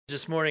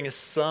This morning is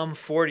Psalm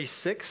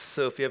 46,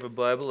 so if you have a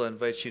Bible, I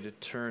invite you to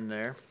turn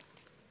there.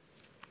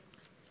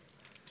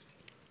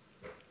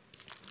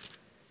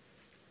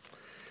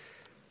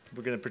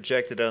 We're going to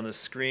project it on the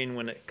screen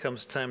when it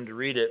comes time to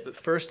read it, but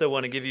first I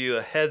want to give you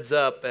a heads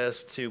up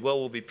as to what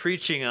we'll be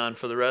preaching on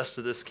for the rest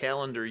of this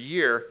calendar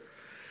year.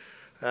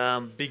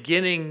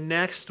 Beginning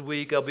next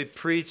week, I'll be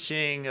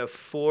preaching a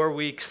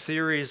 4-week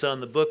series on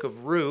the book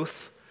of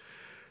Ruth,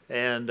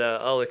 and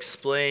I'll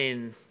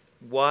explain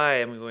why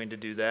I'm going to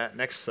do that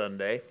next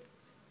Sunday.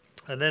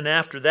 And then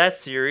after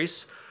that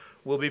series,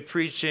 we'll be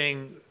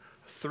preaching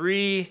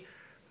 3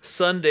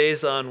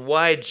 Sundays on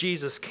why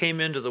Jesus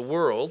came into the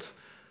world,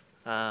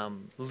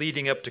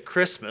 leading up to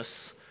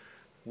Christmas,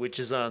 which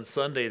is on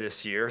Sunday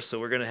this year. So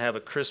we're going to have a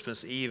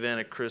Christmas Eve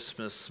and a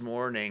Christmas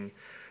morning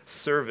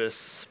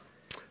service,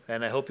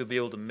 and I hope you'll be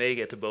able to make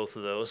it to both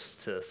of those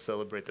to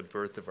celebrate the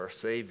birth of our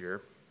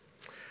Savior.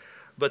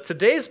 But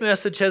today's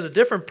message has a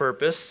different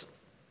purpose,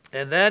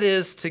 and that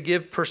is to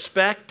give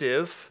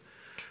perspective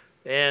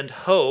and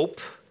hope,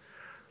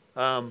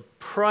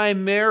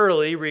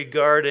 primarily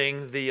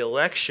regarding the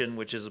election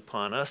which is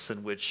upon us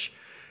and which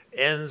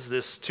ends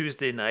this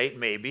Tuesday night,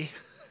 maybe.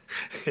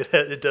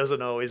 It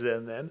doesn't always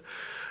end then.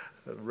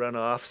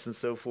 Runoffs and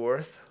so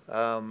forth.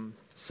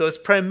 So it's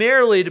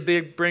primarily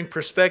to bring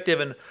perspective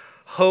and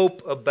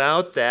hope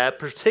about that.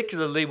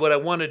 Particularly what I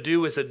want to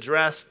do is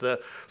address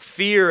the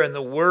fear and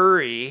the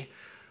worry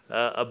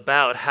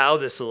about how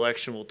this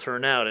election will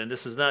turn out. And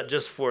this is not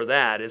just for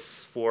that.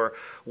 It's for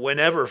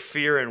whenever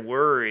fear and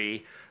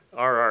worry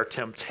are our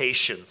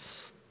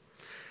temptations.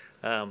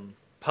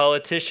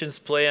 Politicians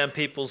play on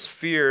people's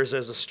fears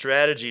as a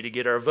strategy to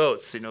get our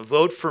votes.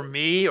 Vote for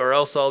me or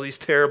else all these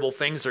terrible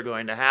things are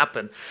going to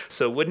happen.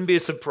 So it wouldn't be a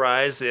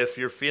surprise if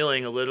you're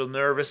feeling a little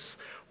nervous,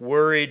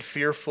 worried,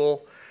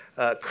 fearful.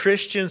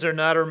 Christians are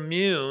not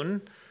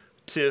immune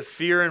to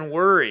fear and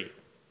worry.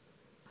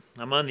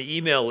 I'm on the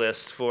email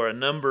list for a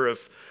number of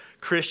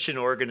Christian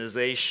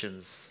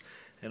organizations,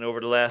 and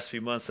over the last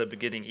few months I've been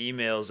getting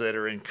emails that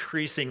are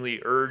increasingly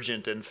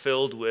urgent and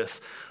filled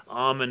with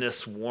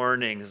ominous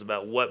warnings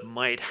about what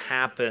might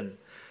happen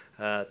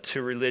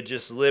to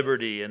religious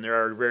liberty, and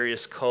there are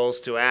various calls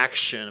to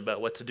action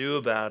about what to do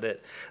about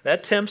it.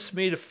 That tempts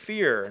me to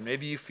fear, and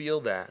maybe you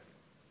feel that.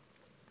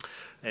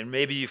 And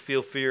maybe you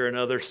feel fear in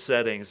other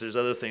settings. There's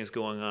other things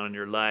going on in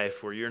your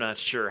life where you're not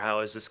sure how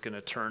is this going to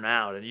turn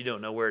out, and you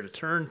don't know where to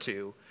turn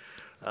to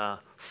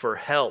for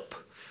help.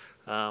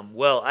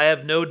 Well, I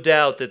have no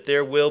doubt that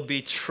there will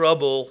be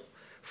trouble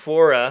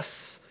for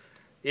us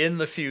in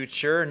the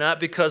future,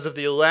 not because of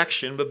the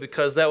election, but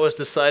because that was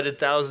decided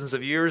thousands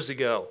of years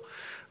ago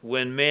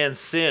when man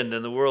sinned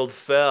and the world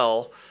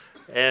fell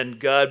and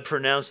God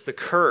pronounced the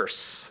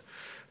curse.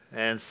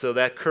 And so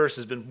that curse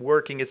has been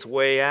working its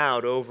way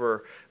out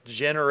over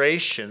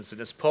generations. And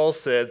as Paul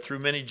said, through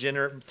many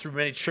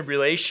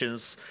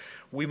tribulations,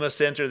 we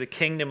must enter the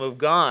kingdom of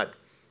God.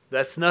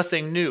 That's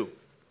nothing new.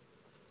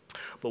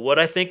 But what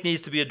I think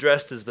needs to be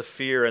addressed is the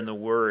fear and the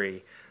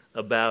worry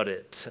about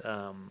it.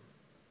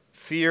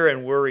 Fear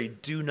and worry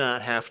do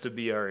not have to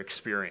be our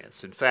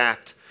experience. In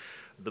fact,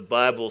 the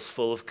Bible's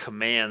full of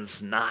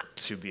commands not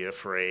to be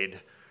afraid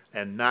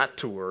and not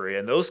to worry.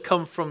 And those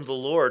come from the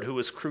Lord who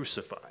was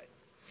crucified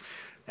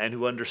and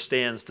who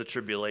understands the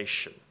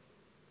tribulation.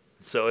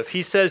 So if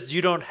he says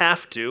you don't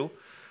have to,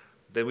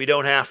 then we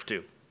don't have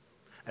to.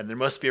 And there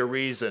must be a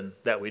reason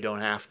that we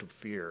don't have to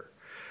fear.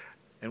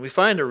 And we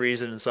find a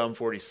reason in Psalm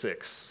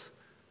 46.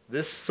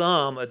 This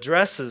psalm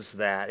addresses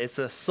that. It's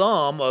a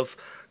psalm of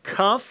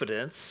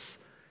confidence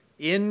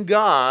in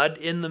God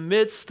in the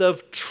midst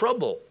of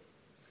trouble.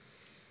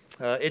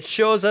 It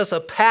shows us a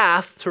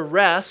path to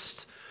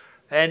rest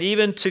and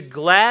even to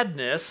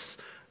gladness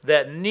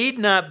that need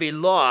not be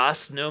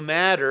lost no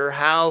matter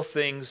how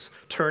things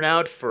turn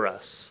out for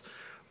us,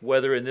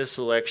 whether in this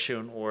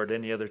election or at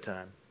any other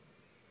time.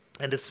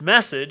 And its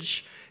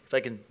message, if I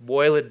can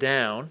boil it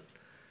down,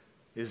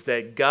 is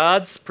that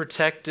God's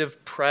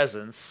protective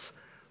presence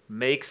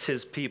makes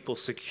his people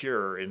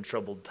secure in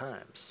troubled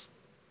times.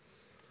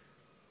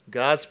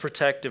 God's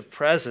protective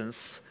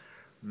presence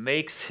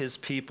makes his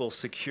people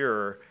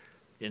secure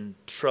in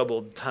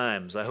troubled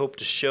times. I hope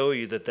to show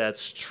you that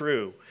that's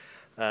true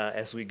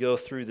as we go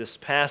through this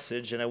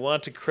passage. And I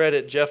want to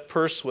credit Jeff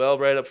Purswell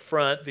right up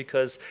front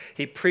because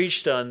he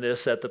preached on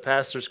this at the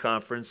pastor's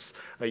conference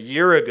a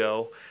year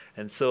ago,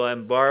 and so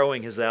I'm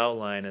borrowing his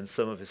outline and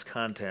some of his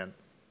content.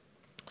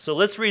 So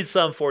let's read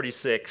Psalm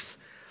 46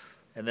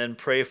 and then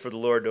pray for the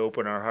Lord to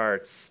open our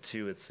hearts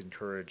to its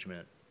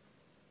encouragement.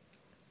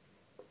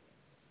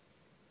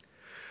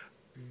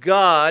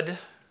 God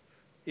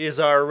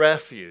is our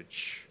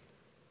refuge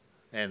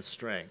and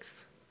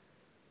strength,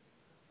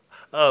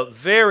 a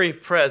very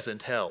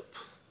present help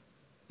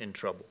in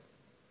trouble.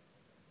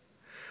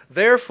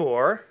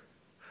 Therefore,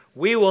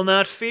 we will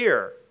not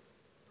fear,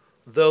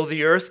 though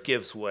the earth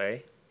gives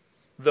way,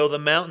 though the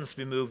mountains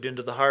be moved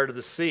into the heart of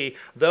the sea,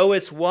 though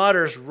its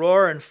waters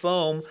roar and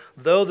foam,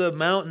 though the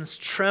mountains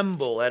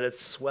tremble at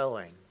its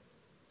swelling.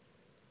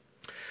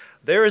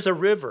 There is a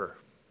river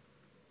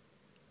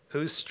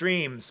whose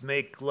streams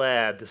make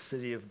glad the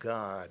city of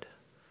God,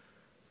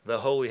 the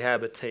holy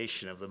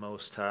habitation of the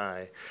Most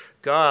High.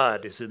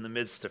 God is in the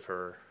midst of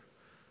her.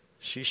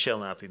 She shall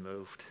not be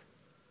moved.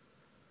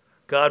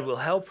 God will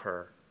help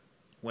her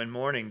when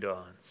morning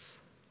dawns.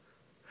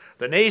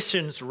 The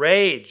nations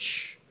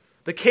rage.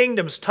 The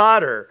kingdoms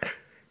totter.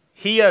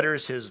 He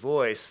utters his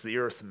voice. The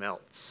earth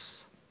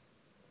melts.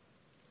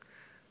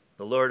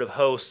 The Lord of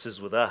hosts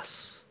is with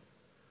us.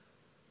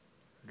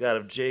 The God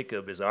of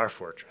Jacob is our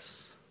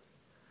fortress.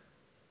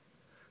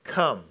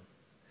 Come,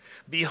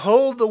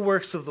 behold the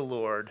works of the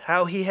Lord,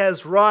 how he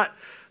has wrought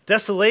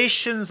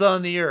desolations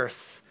on the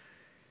earth.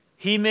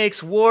 He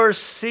makes wars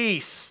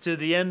cease to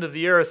the end of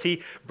the earth.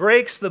 He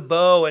breaks the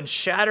bow and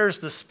shatters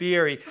the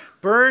spear. He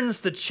burns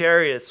the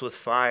chariots with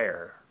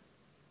fire.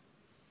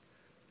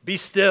 Be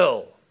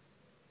still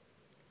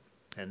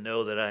and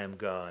know that I am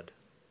God.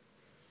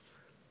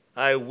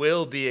 I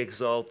will be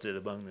exalted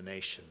among the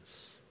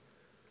nations.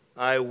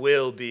 I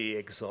will be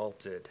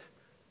exalted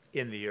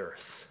in the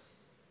earth.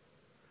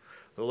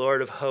 The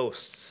Lord of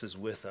hosts is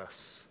with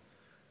us.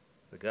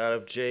 The God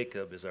of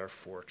Jacob is our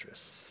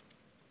fortress.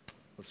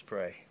 Let's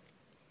pray.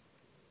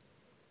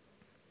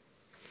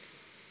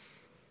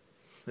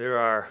 There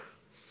are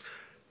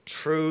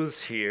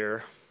truths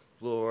here,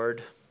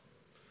 Lord,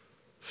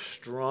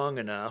 strong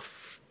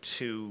enough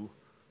to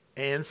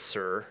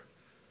answer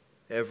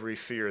every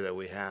fear that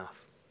we have.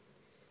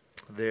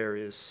 There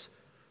is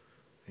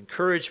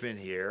encouragement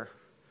here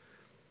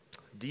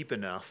deep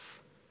enough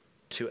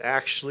to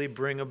actually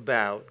bring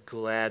about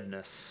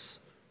gladness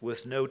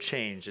with no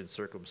change in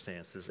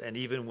circumstances, and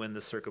even when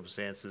the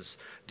circumstances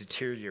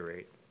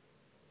deteriorate.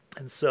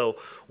 And so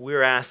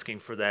we're asking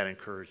for that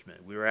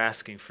encouragement. We're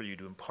asking for you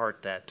to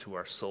impart that to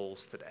our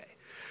souls today.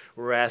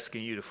 We're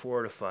asking you to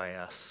fortify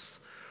us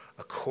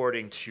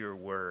according to your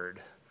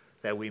word,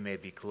 that we may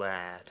be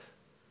glad.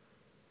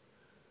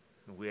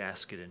 And we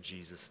ask it in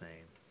Jesus'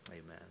 name.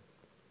 Amen.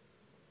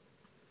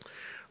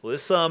 Well,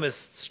 this psalm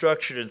is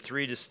structured in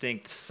three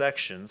distinct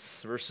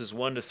sections. Verses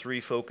 1 to 3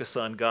 focus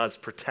on God's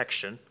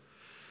protection.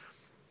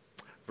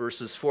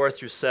 Verses 4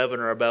 through 7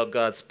 are about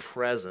God's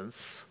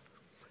presence.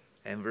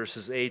 And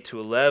verses 8 to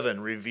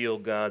 11 reveal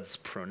God's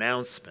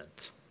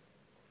pronouncement.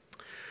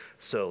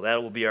 So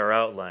that will be our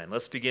outline.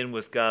 Let's begin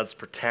with God's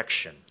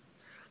protection.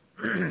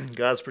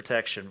 God's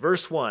protection.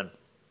 Verse 1.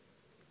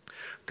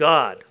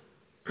 God.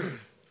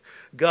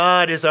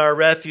 God is our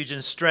refuge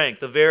and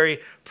strength, a very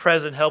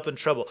present help in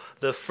trouble.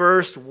 The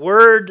first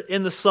word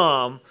in the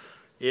psalm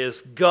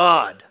is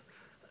God.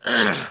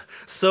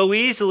 So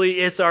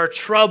easily it's our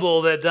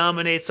trouble that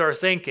dominates our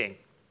thinking.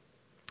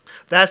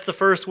 That's the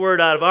first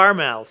word out of our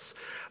mouths.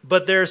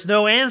 But there's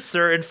no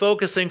answer in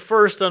focusing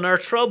first on our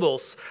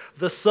troubles.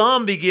 The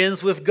psalm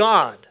begins with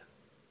God.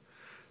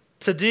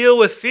 To deal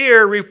with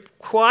fear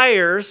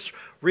requires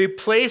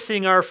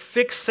replacing our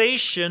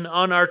fixation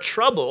on our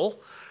trouble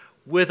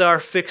with our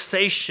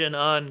fixation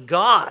on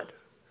God.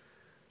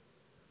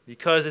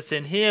 Because it's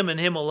in Him and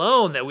Him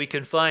alone that we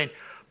can find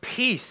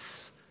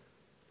peace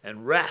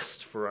and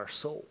rest for our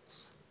souls.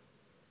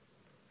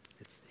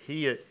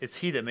 It's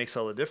He that makes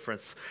all the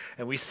difference.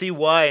 And we see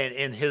why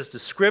in His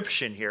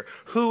description here.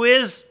 Who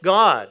is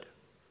God?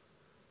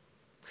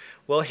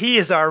 Well, He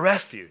is our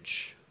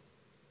refuge.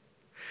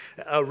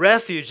 A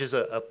refuge is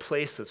a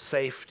place of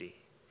safety.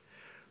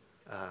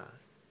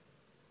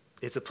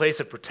 It's a place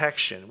of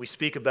protection. We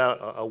speak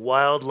about a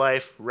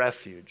wildlife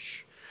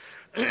refuge.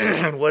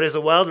 And what is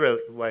a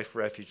wildlife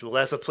refuge? Well,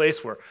 that's a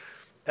place where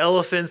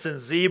elephants and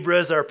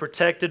zebras are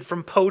protected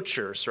from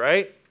poachers,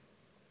 right?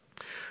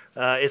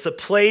 It's a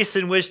place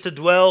in which to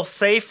dwell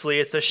safely.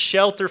 It's a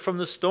shelter from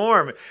the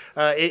storm.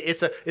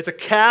 It's a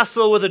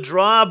castle with a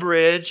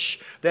drawbridge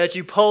that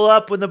you pull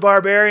up when the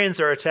barbarians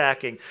are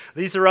attacking.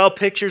 These are all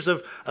pictures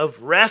of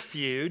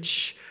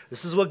refuge.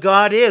 This is what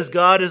God is.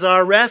 God is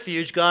our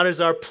refuge. God is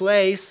our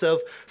place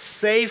of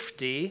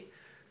safety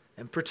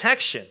and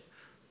protection.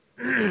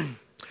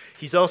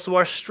 He's also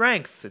our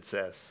strength, it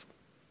says.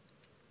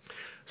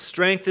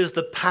 Strength is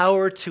the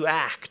power to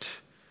act.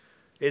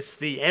 It's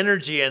the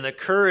energy and the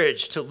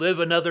courage to live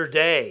another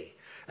day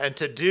and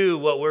to do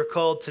what we're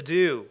called to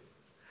do,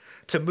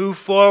 to move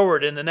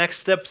forward in the next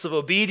steps of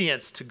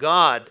obedience to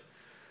God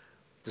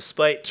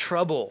despite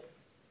trouble.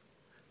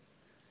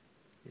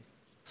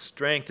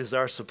 Strength is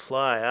our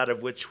supply out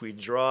of which we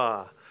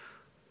draw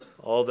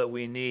all that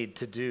we need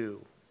to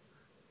do.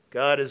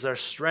 God is our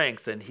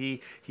strength, and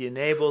He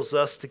enables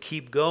us to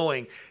keep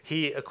going.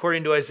 He,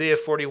 according to Isaiah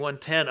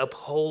 41:10,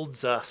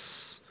 upholds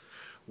us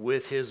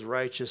with His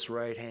righteous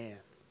right hand.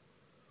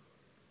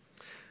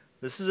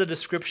 This is a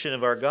description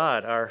of our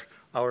God,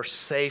 our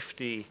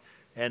safety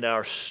and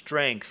our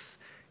strength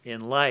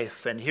in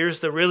life. And here's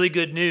the really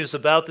good news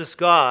about this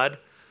God,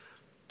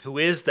 who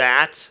is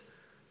that.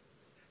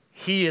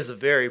 He is a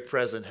very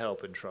present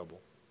help in trouble.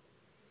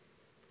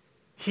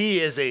 He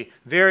is a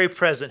very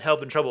present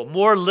help in trouble.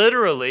 More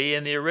literally,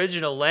 in the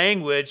original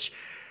language,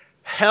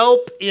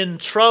 help in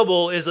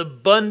trouble is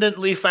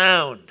abundantly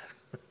found.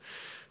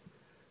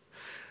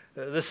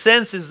 The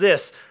sense is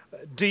this: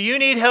 do you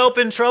need help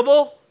in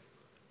trouble?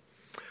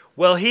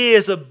 Well, he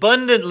is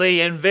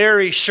abundantly and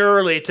very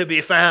surely to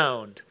be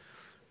found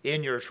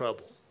in your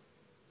trouble.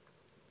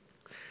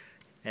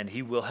 And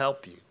he will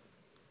help you.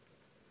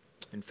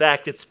 In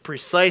fact, it's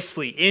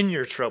precisely in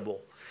your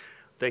trouble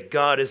that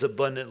God is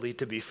abundantly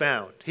to be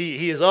found.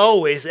 He is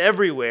always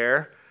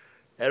everywhere,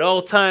 at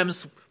all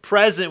times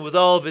present with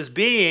all of his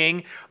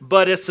being,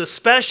 but it's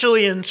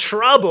especially in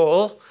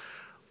trouble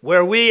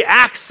where we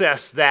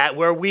access that,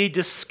 where we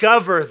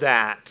discover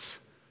that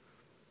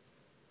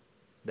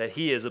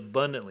he is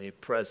abundantly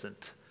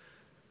present.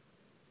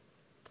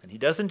 And he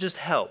doesn't just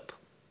help.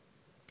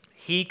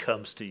 He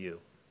comes to you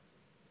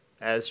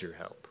as your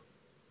help.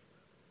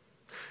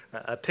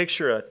 I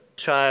picture a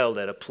child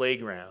at a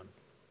playground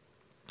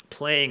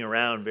playing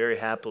around very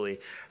happily,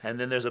 and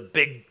then there's a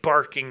big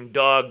barking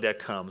dog that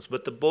comes.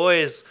 But the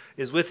boy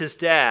is with his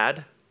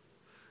dad,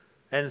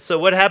 and so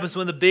what happens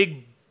when the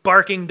big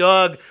barking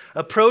dog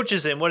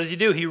approaches him? What does he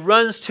do? He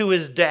runs to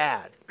his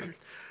dad.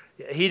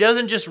 He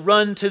doesn't just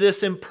run to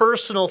this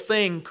impersonal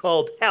thing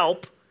called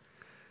help.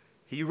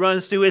 He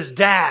runs to his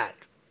dad,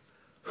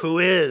 who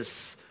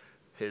is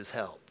his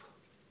help.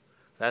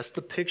 That's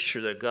the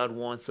picture that God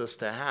wants us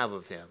to have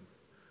of him,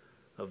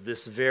 of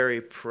this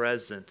very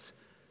present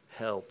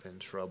help in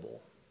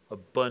trouble,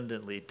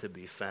 abundantly to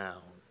be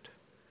found.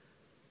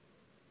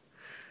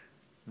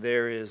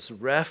 There is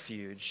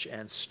refuge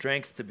and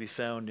strength to be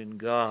found in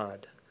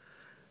God,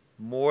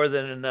 more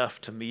than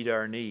enough to meet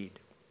our need.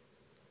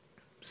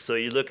 So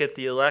you look at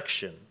the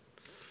election,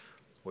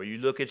 or you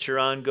look at your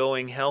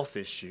ongoing health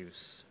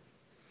issues,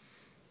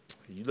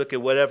 you look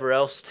at whatever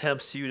else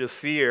tempts you to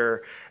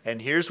fear,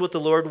 and here's what the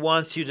Lord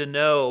wants you to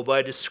know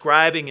by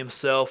describing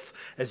himself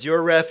as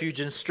your refuge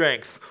and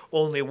strength.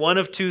 Only one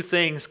of two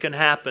things can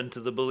happen to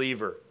the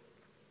believer.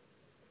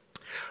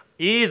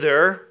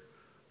 Either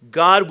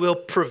God will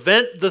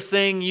prevent the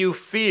thing you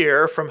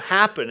fear from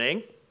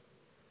happening,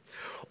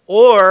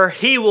 or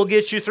he will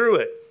get you through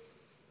it.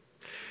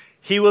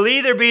 He will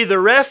either be the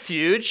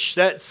refuge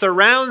that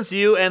surrounds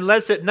you and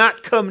lets it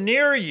not come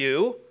near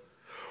you,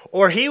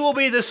 or he will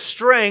be the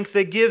strength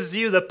that gives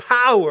you the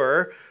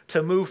power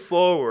to move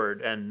forward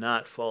and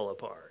not fall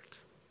apart.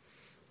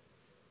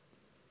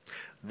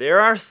 There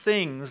are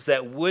things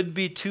that would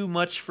be too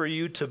much for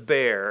you to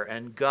bear,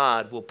 and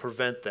God will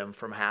prevent them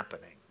from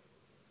happening.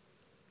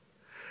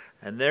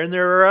 And then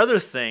there are other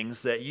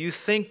things that you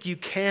think you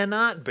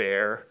cannot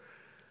bear,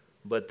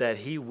 but that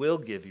he will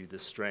give you the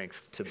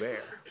strength to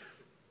bear.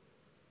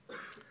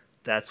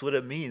 That's what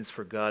it means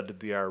for God to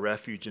be our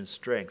refuge and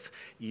strength.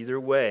 Either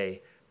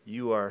way,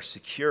 you are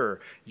secure.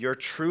 Your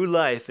true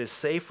life is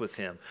safe with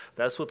him.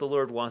 That's what the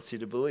Lord wants you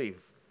to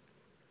believe.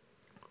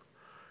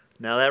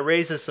 Now that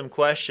raises some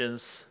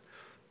questions,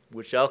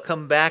 which I'll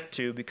come back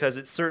to, because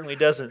it certainly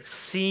doesn't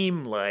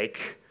seem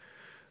like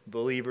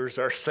believers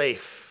are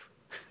safe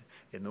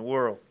in the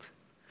world,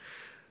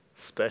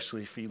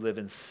 especially if you live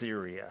in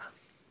Syria.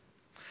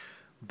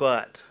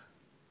 But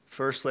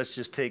first, let's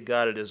just take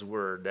God at his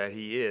word that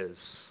he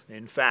is,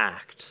 in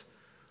fact,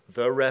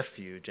 the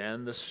refuge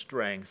and the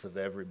strength of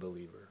every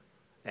believer,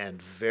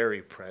 and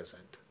very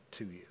present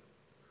to you.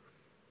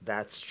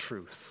 That's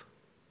truth.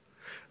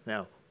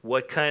 Now,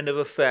 what kind of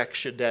effect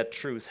should that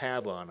truth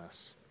have on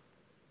us?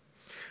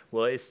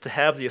 Well, it's to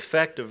have the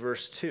effect of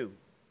verse 2.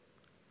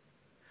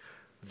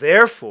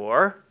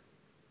 Therefore,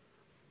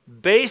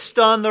 based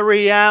on the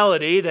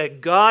reality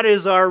that God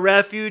is our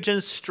refuge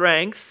and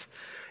strength,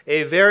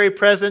 a very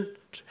present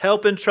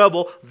help in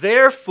trouble,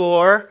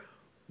 therefore,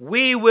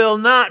 we will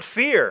not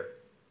fear.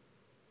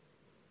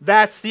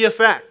 That's the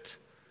effect.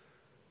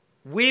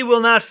 We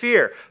will not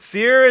fear.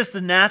 Fear is the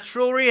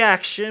natural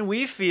reaction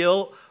we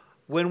feel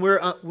when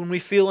we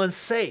feel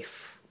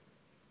unsafe.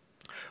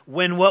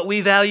 When what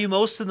we value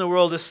most in the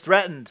world is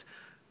threatened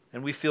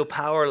and we feel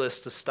powerless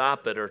to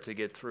stop it or to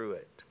get through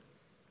it.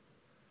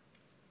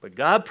 But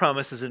God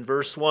promises in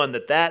verse 1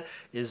 that that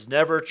is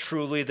never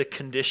truly the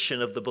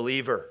condition of the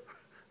believer.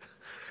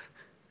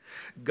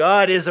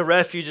 God is a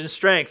refuge and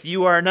strength.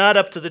 You are not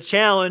up to the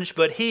challenge,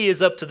 but he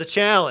is up to the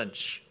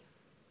challenge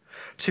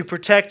to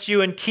protect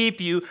you and keep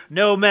you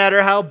no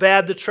matter how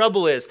bad the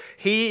trouble is.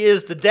 He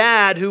is the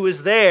dad who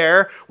is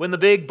there when the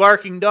big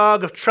barking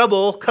dog of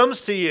trouble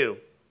comes to you.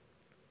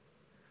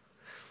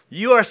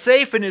 You are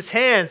safe in his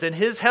hands, and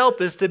his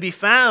help is to be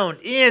found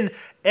in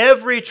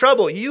every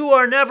trouble. You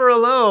are never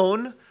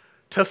alone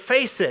to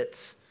face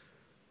it.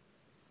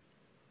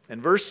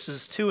 And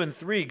verses 2 and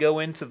 3 go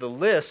into the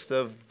list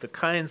of the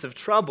kinds of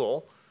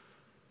trouble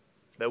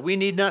that we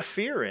need not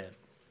fear in.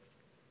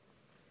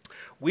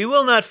 We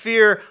will not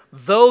fear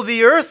though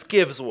the earth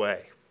gives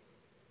way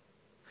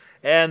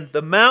and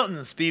the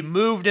mountains be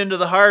moved into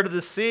the heart of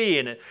the sea.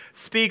 And it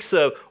speaks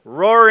of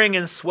roaring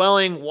and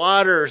swelling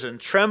waters and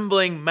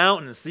trembling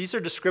mountains. These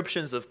are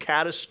descriptions of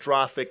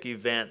catastrophic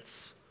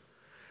events.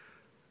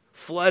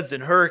 Floods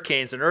and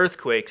hurricanes and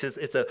earthquakes.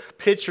 It's a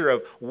picture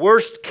of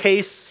worst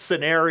case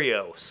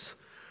scenarios.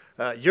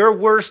 Your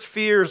worst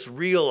fears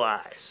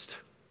realized.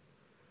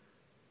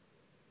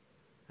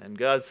 And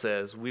God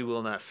says, we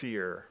will not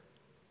fear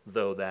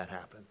though that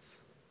happens.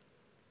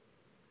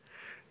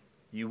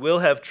 You will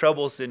have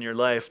troubles in your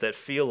life that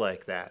feel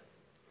like that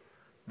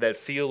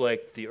feel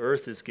like the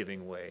earth is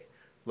giving way,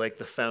 like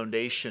the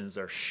foundations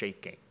are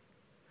shaking.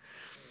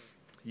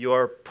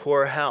 Your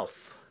poor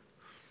health,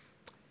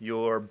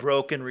 your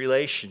broken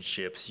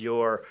relationships,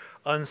 your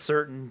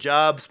uncertain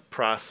jobs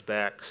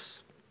prospects.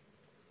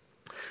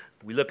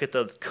 We look at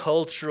the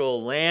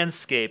cultural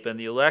landscape and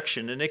the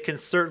election, and it can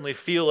certainly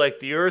feel like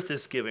the earth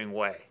is giving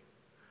way.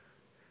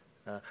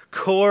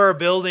 Core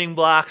building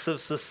blocks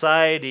of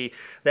society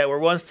that were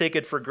once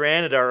taken for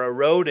granted are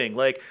eroding,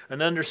 like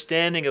an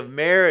understanding of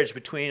marriage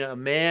between a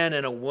man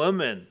and a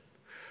woman,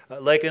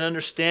 like an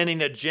understanding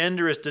that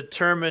gender is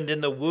determined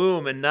in the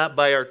womb and not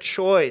by our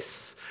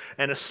choice,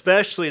 and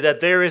especially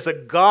that there is a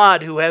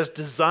God who has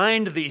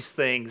designed these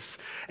things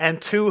and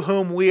to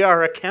whom we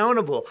are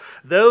accountable.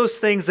 Those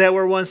things that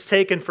were once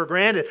taken for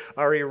granted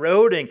are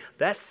eroding.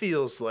 That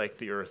feels like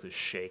the earth is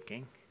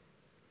shaking.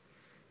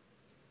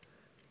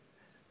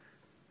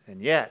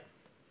 And yet,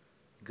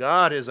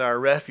 God is our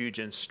refuge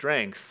and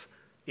strength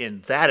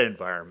in that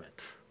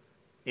environment,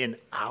 in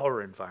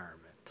our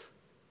environment.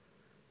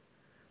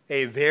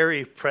 A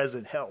very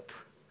present help,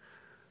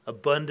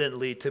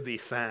 abundantly to be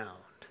found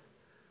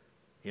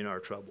in our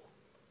trouble.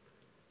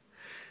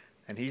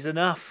 And He's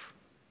enough,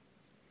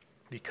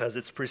 because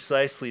it's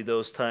precisely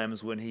those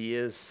times when He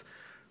is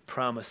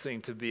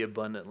promising to be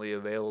abundantly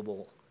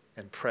available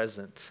and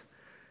present,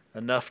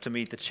 enough to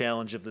meet the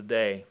challenge of the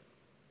day.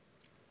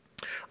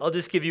 I'll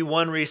just give you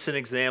one recent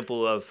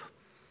example of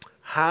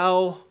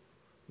how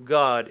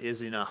God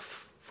is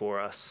enough for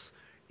us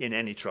in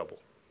any trouble.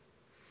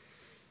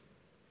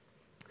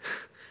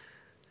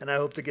 And I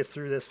hope to get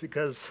through this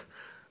because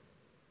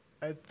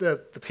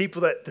the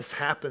people that this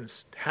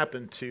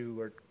happened to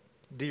are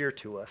dear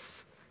to us.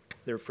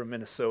 They're from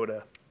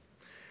Minnesota.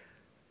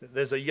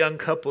 There's a young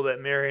couple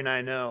that Mary and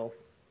I know.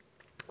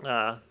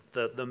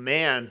 The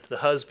man, the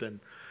husband,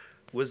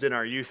 was in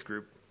our youth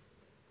group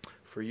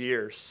for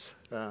years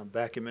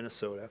back in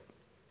Minnesota.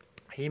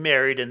 He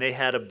married and they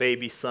had a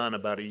baby son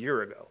about a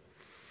year ago.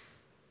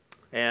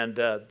 And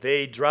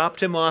they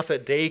dropped him off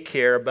at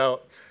daycare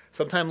about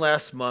sometime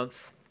last month.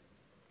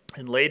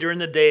 And later in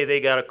the day,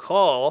 they got a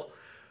call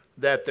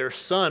that their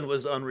son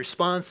was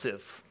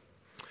unresponsive.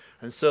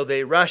 And so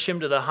they rush him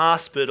to the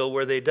hospital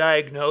where they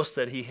diagnose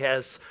that he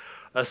has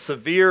a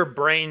severe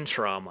brain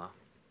trauma.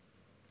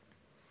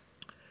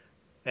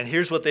 And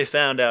here's what they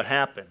found out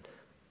happened.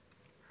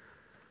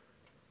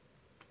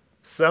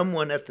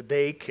 Someone at the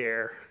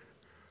daycare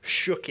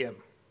shook him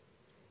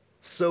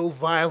so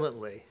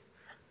violently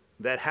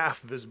that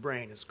half of his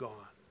brain is gone.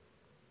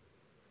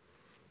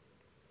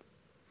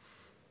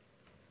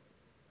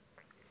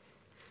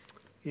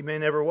 He may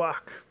never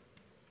walk.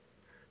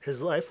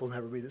 His life will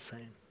never be the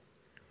same.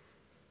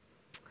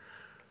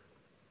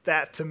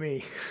 That, to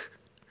me,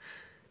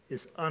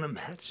 is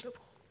unimaginable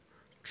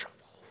trouble.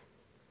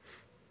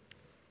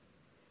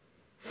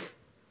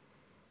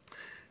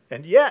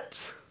 And yet,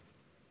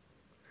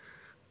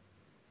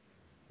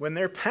 when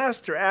their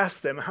pastor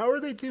asked them, how are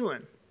they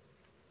doing?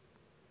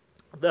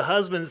 The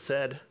husband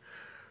said,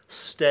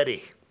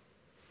 steady.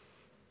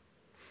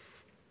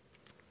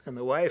 And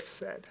the wife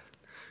said,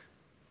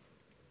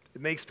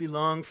 it makes me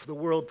long for the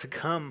world to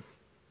come.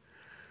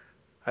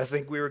 I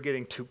think we were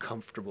getting too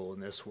comfortable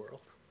in this world.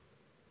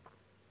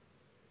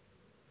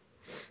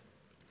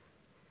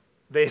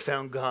 They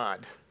found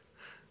God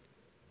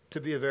to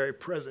be a very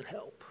present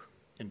help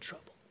in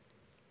trouble.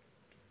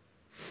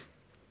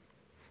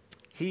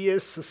 He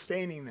is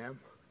sustaining them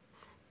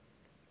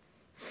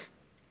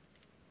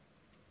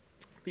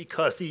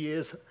because He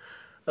is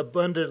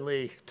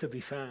abundantly to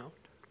be found.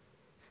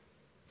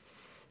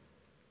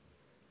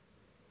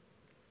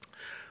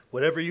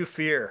 Whatever you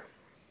fear,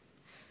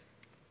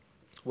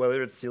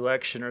 whether it's the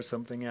election or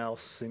something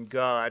else, in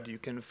God you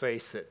can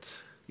face it.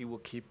 He will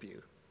keep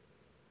you.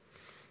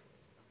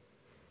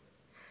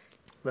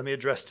 Let me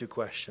address two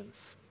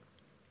questions.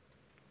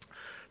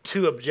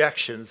 Two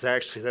objections,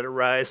 actually, that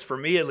arise, for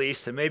me at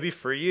least, and maybe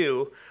for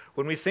you,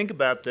 when we think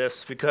about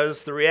this,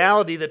 because the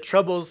reality that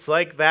troubles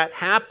like that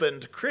happen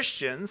to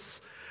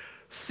Christians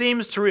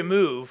seems to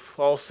remove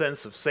all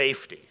sense of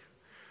safety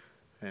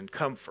and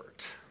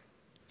comfort,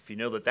 if you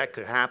know that that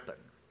could happen.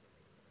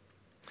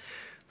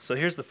 So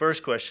here's the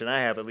first question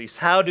I have, at least.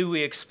 How do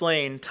we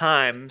explain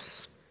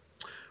times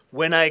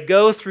when I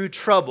go through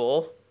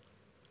trouble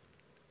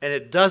and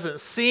it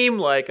doesn't seem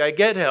like I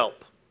get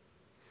help?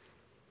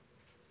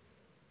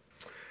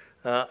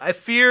 I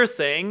fear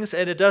things,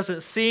 and it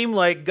doesn't seem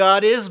like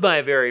God is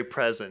my very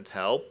present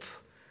help.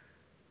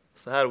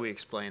 So how do we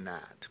explain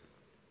that?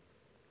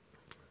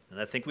 And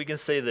I think we can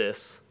say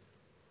this,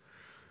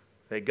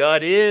 that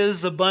God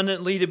is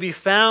abundantly to be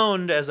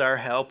found as our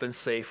help and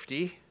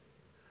safety,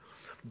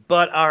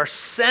 but our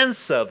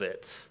sense of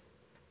it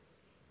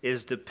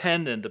is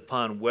dependent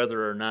upon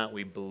whether or not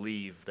we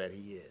believe that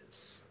He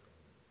is.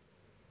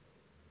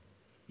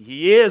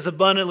 He is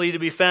abundantly to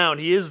be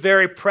found. He is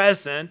very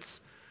present.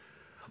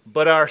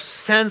 But our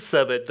sense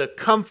of it, the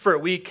comfort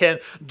we can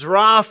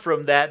draw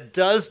from that,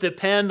 does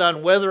depend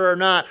on whether or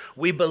not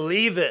we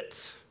believe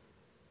it.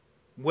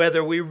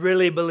 whether we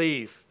really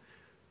believe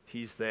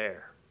He's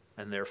there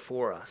and there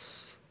for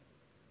us.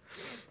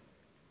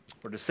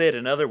 Or to say it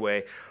another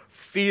way,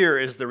 fear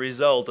is the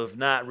result of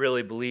not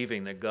really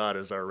believing that God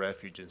is our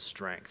refuge and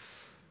strength,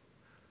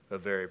 a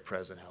very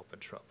present help in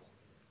trouble.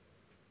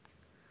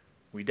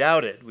 We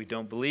doubt it. We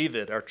don't believe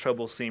it. Our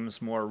trouble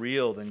seems more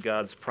real than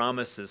God's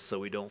promises, so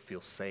we don't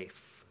feel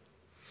safe.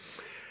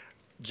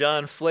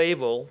 John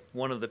Flavel,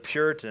 one of the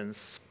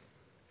Puritans,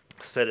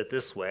 said it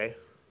this way: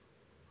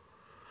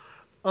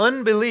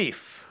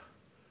 unbelief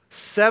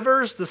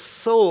severs the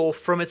soul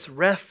from its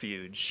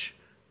refuge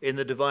in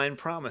the divine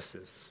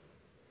promises.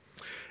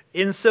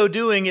 In so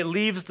doing, it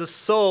leaves the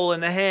soul in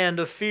the hand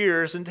of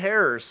fears and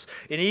terrors.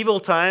 In evil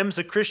times,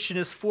 a Christian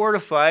is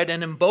fortified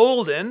and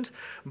emboldened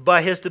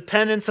by his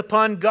dependence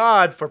upon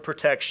God for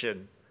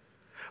protection.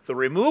 The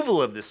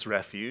removal of this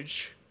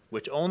refuge,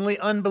 which only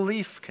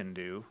unbelief can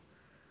do,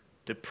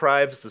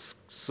 deprives the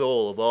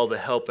soul of all the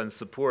help and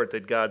support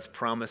that God's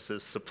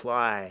promises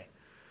supply.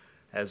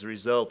 As a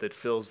result, it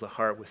fills the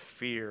heart with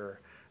fear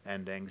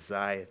and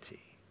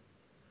anxiety.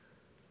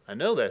 I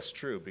know that's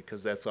true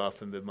because that's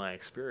often been my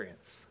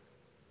experience.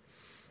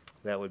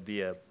 That would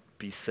be a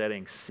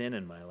besetting sin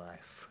in my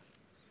life.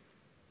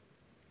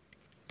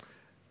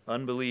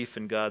 Unbelief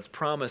in God's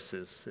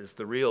promises is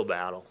the real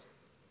battle,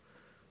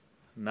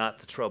 not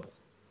the trouble.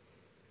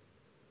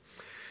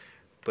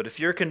 But if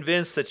you're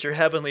convinced that your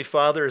Heavenly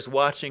Father is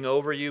watching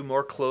over you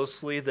more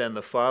closely than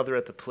the father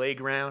at the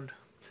playground,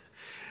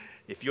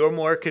 if you're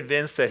more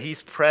convinced that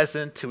He's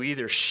present to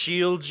either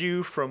shield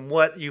you from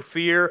what you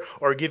fear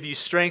or give you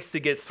strength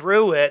to get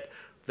through it,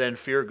 then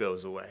fear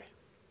goes away.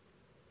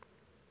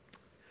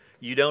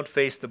 You don't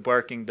face the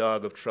barking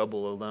dog of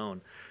trouble alone.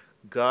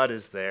 God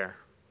is there,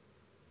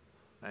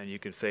 and you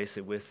can face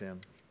it with Him.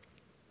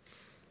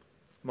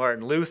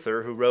 Martin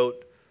Luther, who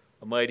wrote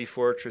 "A Mighty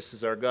Fortress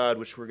is Our God,"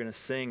 which we're going to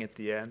sing at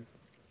the end,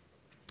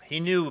 he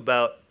knew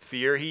about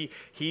fear.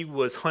 He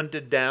was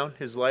hunted down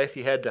his life.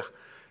 He had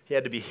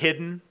to be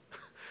hidden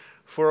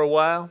for a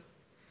while.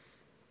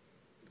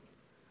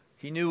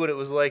 He knew what it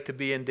was like to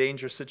be in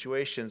dangerous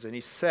situations, and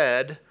he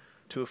said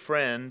to a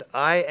friend,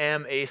 "I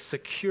am a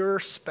secure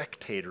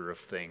spectator of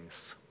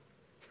things."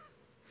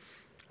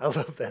 I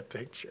love that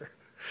picture.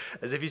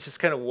 As if he's just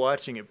kind of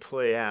watching it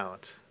play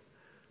out.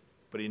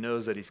 But he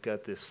knows that he's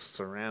got this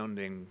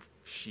surrounding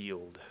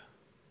shield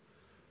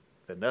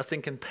that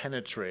nothing can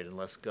penetrate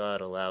unless God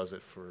allows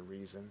it for a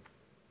reason.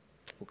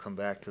 We'll come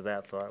back to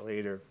that thought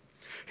later.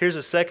 Here's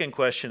a second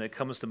question that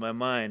comes to my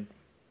mind.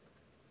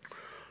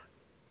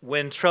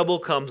 When trouble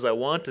comes, I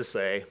want to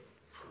say,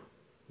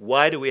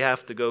 why do we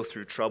have to go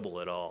through trouble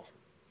at all?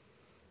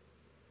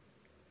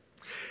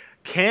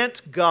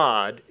 Can't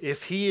God,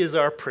 if He is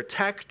our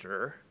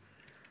protector,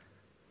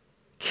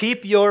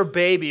 keep your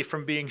baby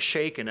from being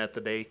shaken at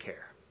the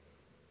daycare?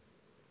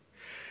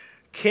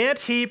 Can't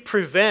He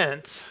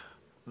prevent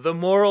the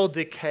moral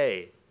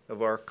decay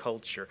of our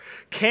culture?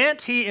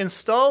 Can't He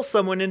install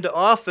someone into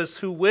office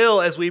who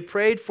will, as we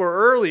prayed for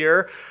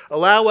earlier,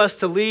 allow us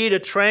to lead a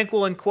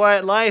tranquil and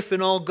quiet life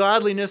in all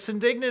godliness and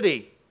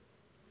dignity?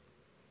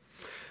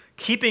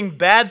 Keeping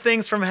bad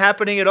things from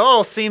happening at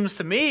all seems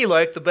to me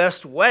like the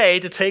best way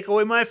to take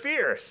away my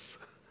fears.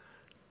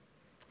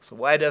 So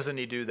why doesn't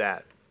He do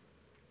that?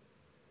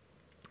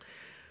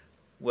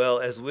 Well,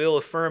 as we'll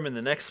affirm in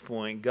the next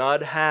point,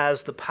 God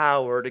has the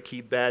power to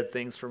keep bad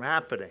things from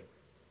happening.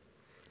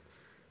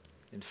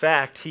 In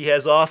fact, He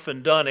has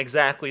often done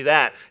exactly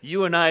that.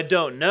 You and I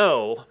don't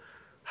know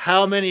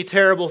how many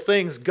terrible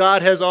things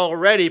God has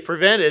already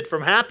prevented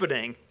from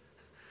happening,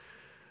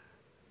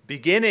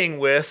 beginning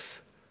with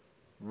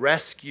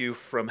rescue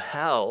from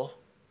hell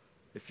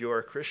if you're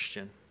a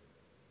Christian.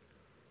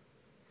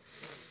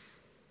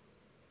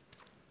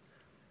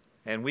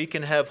 And we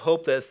can have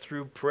hope that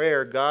through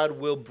prayer God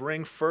will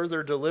bring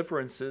further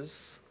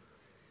deliverances,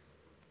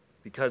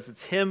 because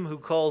it's Him who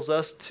calls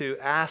us to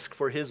ask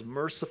for His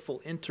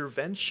merciful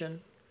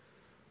intervention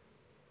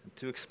and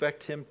to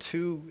expect Him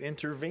to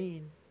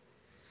intervene.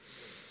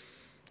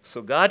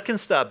 So God can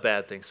stop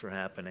bad things from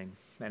happening,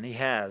 and He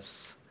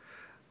has.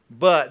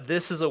 But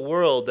this is a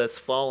world that's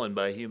fallen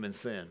by human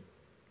sin,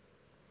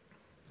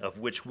 of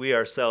which we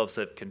ourselves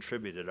have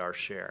contributed our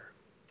share.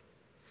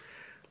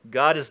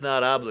 God is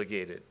not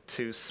obligated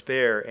to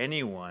spare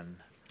anyone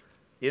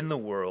in the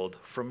world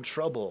from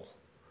trouble,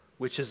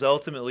 which is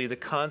ultimately the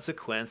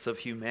consequence of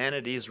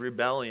humanity's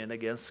rebellion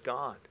against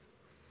God.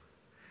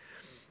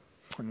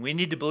 And we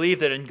need to believe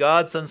that in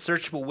God's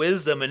unsearchable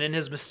wisdom and in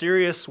His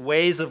mysterious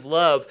ways of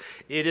love,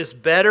 it is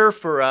better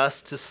for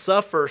us to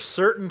suffer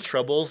certain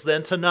troubles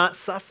than to not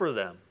suffer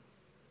them.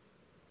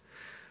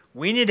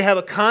 We need to have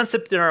a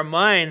concept in our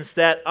minds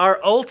that our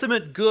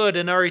ultimate good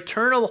and our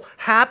eternal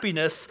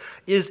happiness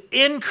is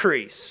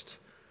increased,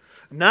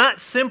 not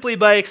simply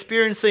by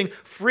experiencing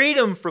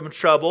freedom from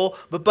trouble,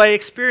 but by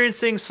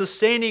experiencing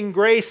sustaining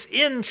grace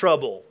in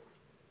trouble.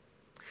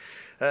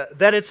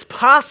 That it's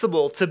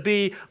possible to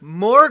be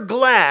more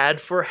glad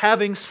for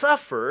having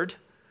suffered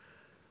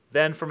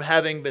than from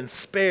having been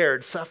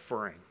spared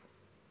suffering.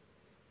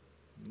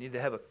 You need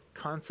to have a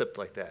concept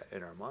like that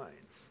in our minds.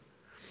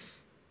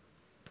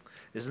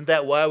 Isn't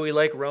that why we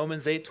like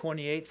Romans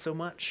 8:28 so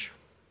much?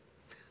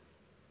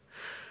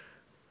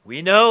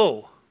 We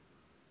know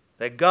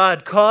that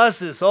God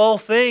causes all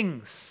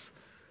things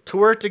to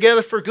work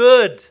together for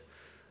good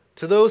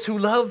to those who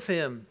love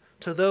Him,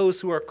 to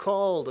those who are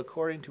called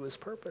according to His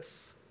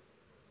purpose.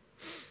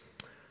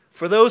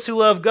 For those who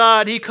love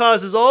God, He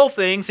causes all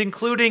things,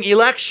 including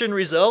election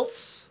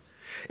results,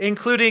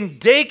 including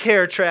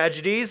daycare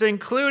tragedies,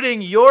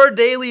 including your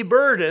daily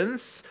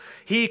burdens.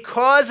 He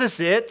causes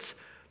it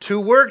to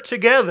work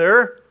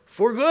together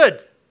for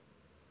good.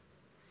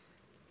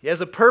 He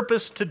has a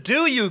purpose to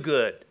do you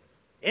good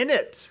in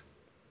it.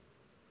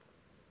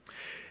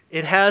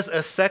 It has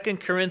a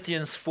 2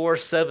 Corinthians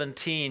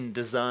 4:17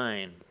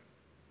 design,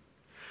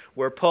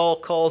 where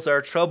Paul calls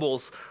our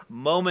troubles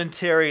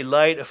momentary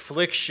light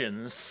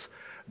afflictions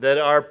that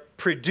are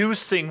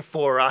producing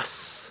for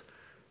us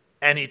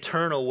an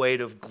eternal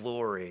weight of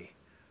glory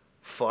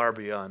far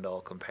beyond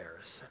all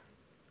comparison.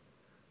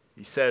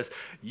 He says,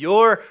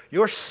 your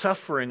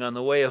suffering on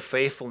the way of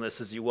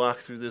faithfulness as you walk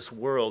through this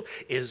world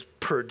is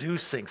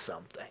producing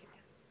something.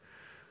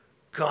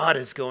 God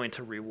is going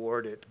to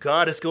reward it.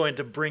 God is going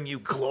to bring you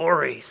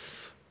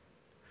glories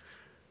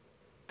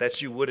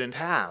that you wouldn't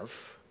have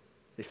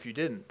if you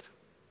didn't.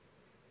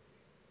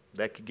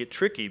 That could get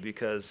tricky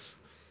because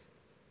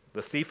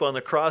the thief on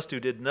the cross who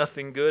did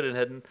nothing good and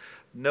had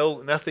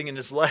nothing in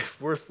his life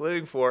worth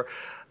living for,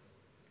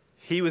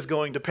 he was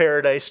going to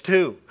paradise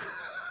too.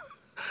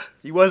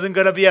 He wasn't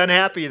going to be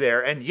unhappy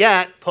there. And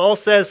yet, Paul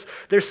says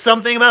there's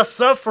something about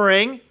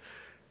suffering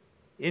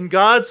in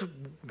God's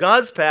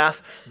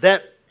path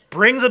that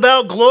brings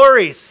about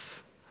glories,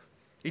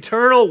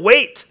 eternal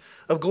weight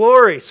of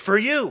glories for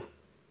you.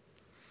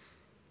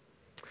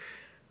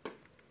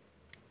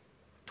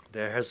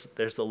 There's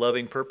the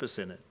loving purpose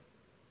in it,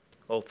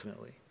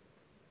 ultimately.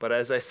 But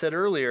as I said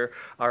earlier,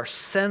 our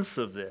sense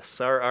of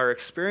this, our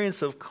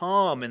experience of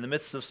calm in the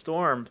midst of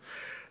storms,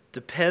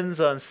 depends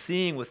on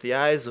seeing with the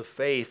eyes of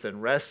faith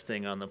and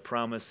resting on the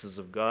promises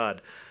of God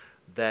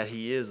that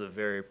He is a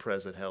very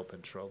present help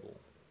in trouble,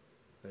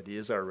 that He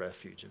is our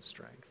refuge and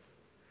strength.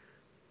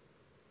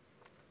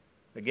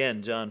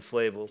 Again, John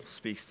Flavel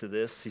speaks to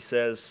this. He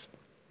says,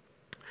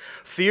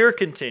 "Fear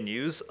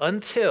continues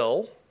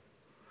until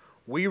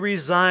we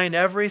resign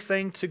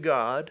everything to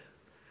God,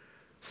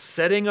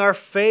 setting our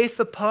faith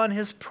upon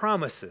His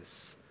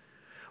promises,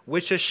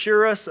 which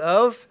assure us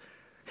of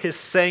His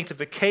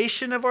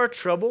sanctification of our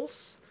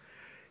troubles,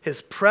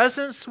 His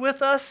presence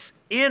with us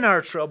in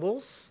our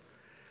troubles,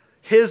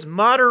 His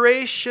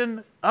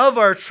moderation of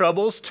our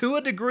troubles to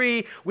a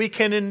degree we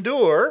can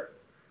endure,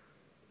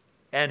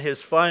 and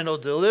His final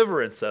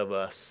deliverance of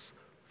us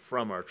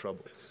from our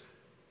troubles."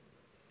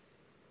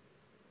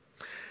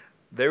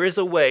 There is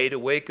a way to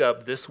wake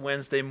up this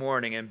Wednesday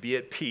morning and be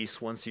at peace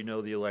once you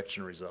know the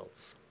election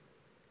results.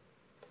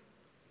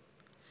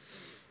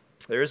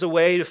 There is a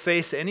way to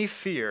face any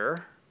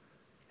fear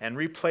and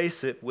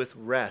replace it with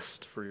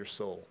rest for your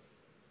soul.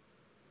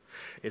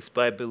 It's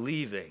by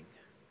believing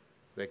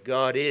that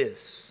God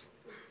is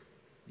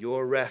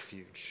your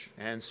refuge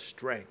and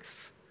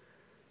strength,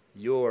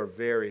 your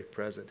very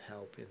present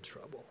help in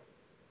trouble.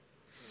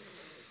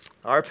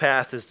 Our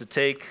path is to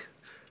take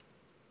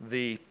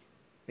the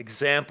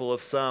example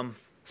of Psalm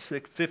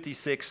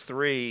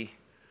 56:3,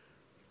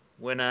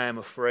 "When I am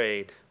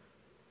afraid,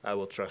 I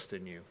will trust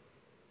in you."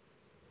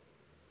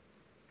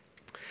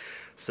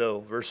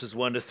 So verses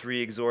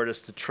 1-3 exhort us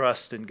to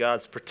trust in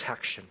God's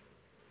protection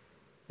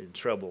in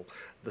trouble.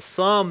 The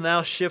psalm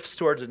now shifts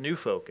towards a new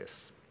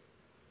focus,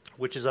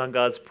 which is on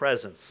God's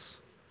presence.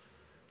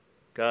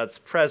 God's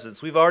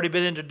presence. We've already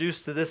been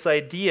introduced to this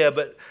idea,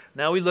 but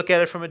now we look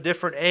at it from a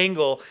different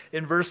angle.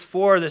 In verse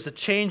 4, there's a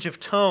change of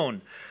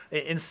tone.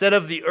 Instead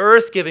of the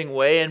earth giving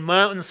way and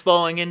mountains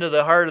falling into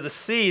the heart of the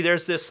sea,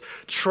 there's this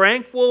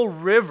tranquil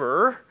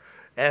river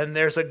and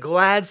there's a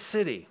glad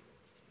city.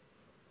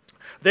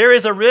 There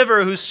is a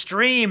river whose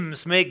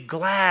streams make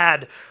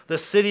glad the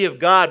city of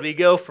God. We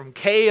go from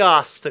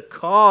chaos to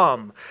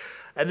calm.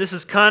 And this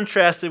is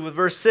contrasted with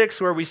verse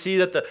 6, where we see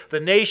that the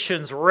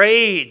nations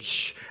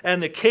rage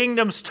and the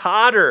kingdoms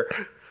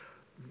totter.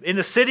 In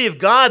the city of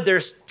God,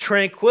 there's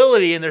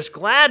tranquility and there's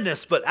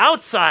gladness, but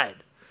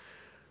outside,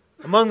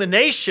 among the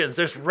nations,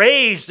 there's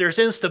rage, there's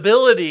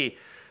instability,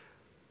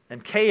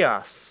 and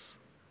chaos.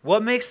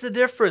 What makes the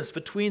difference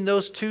between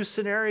those two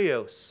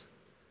scenarios?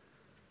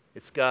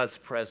 It's God's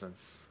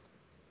presence.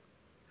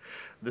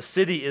 The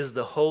city is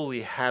the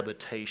holy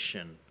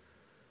habitation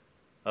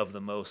of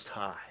the Most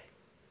High.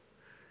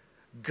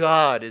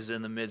 God is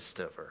in the midst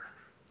of her.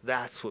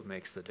 That's what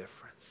makes the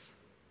difference.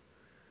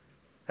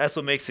 That's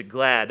what makes it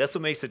glad. That's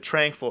what makes it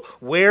tranquil.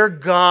 Where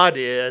God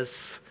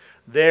is,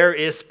 there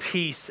is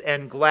peace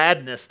and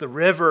gladness. The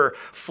river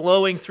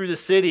flowing through the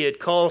city, it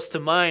calls to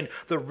mind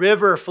the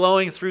river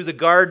flowing through the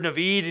Garden of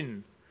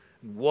Eden,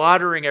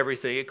 watering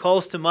everything. It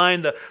calls to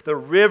mind the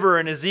river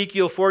in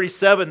Ezekiel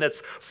 47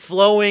 that's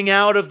flowing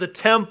out of the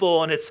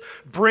temple and it's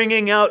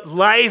bringing out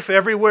life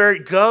everywhere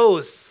it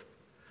goes.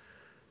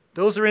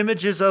 Those are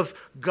images of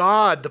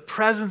God, the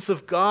presence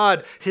of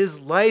God, His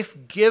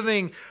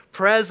life-giving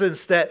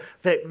presence that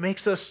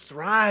makes us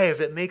thrive,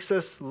 that makes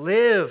us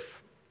live.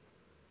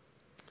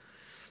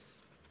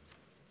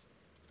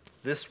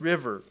 This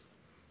river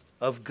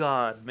of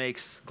God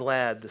makes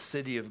glad the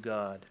city of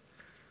God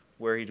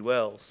where He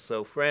dwells.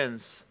 So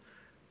friends,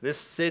 this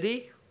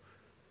city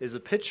is a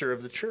picture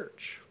of the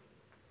church.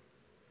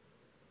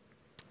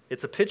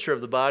 It's a picture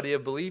of the body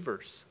of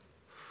believers.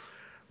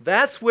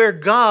 That's where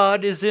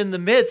God is in the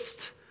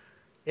midst,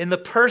 in the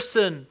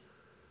person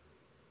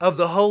of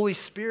the Holy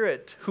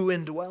Spirit who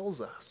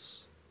indwells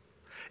us.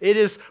 It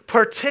is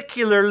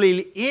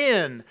particularly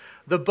in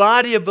the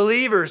body of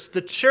believers,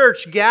 the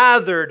church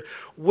gathered,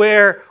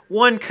 where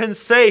one can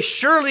say,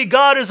 surely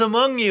God is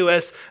among you,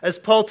 as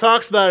Paul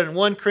talks about in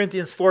 1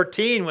 Corinthians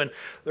 14, when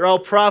they're all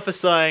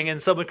prophesying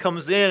and someone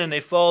comes in and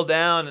they fall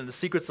down and the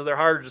secrets of their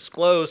heart are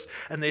disclosed,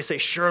 and they say,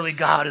 surely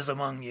God is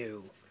among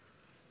you.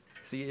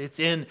 See, it's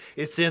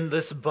in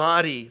this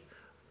body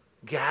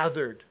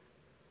gathered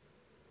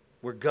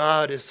where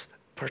God is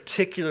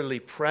particularly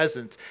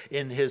present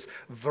in His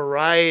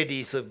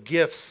varieties of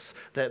gifts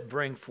that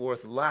bring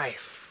forth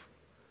life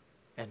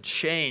and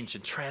change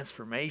and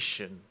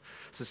transformation.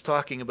 This is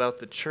talking about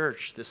the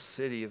church, this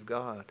city of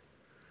God.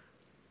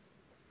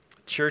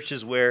 Church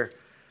is where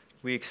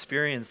we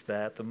experience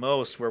that the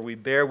most, where we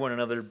bear one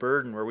another's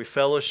burden, where we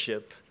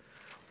fellowship.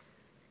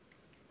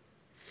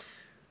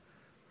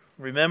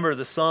 Remember,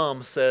 the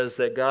psalm says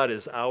that God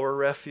is our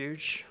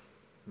refuge,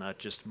 not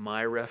just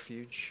my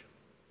refuge.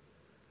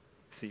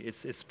 See,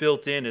 it's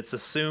built in, it's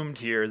assumed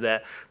here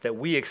that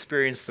we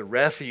experience the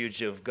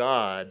refuge of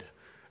God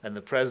and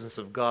the presence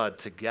of God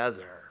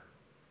together,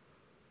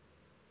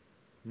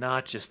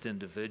 not just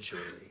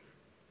individually.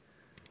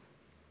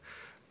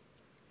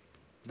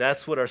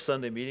 That's what our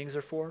Sunday meetings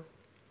are for.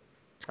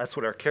 That's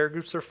what our care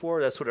groups are for.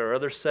 That's what our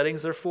other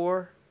settings are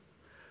for.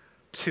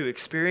 To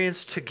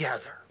experience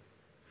together,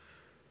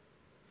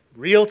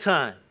 real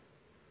time,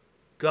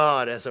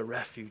 God as a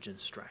refuge and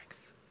strength,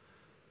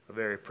 a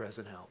very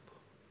present help.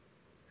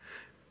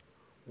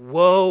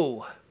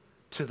 Woe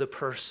to the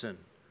person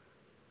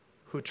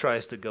who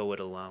tries to go it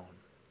alone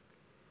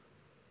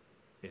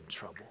in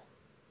trouble.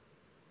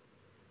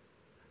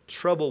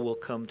 Trouble will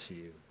come to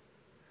you.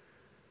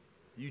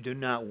 You do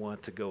not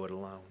want to go it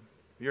alone.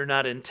 You're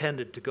not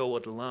intended to go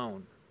it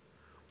alone.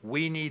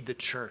 We need the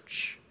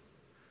church.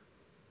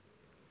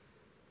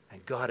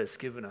 And God has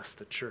given us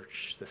the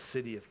church, the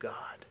city of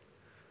God,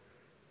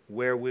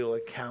 where we'll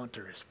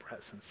encounter His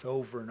presence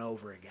over and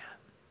over again,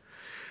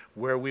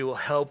 where we will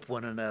help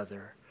one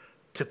another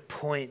to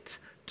point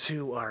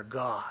to our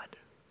God.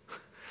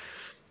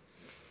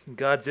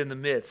 God's in the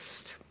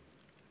midst,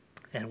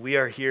 and we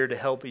are here to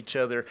help each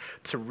other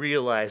to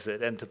realize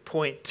it and to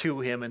point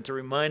to Him and to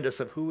remind us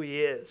of who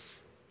He is.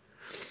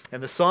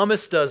 And the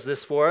psalmist does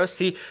this for us.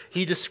 He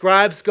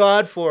describes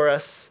God for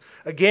us.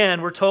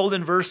 Again, we're told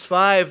in verse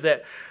 5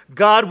 that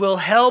God will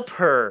help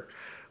her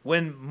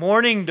when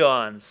morning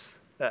dawns.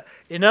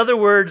 In other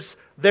words,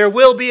 there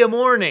will be a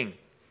morning.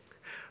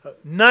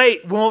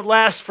 Night won't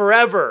last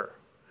forever.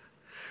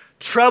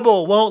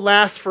 Trouble won't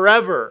last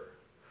forever.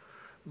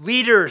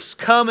 Leaders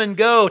come and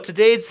go.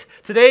 Today's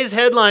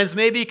headlines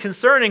may be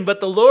concerning,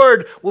 but the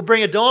Lord will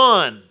bring a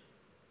dawn.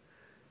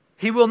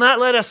 He will not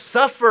let us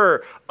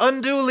suffer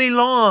unduly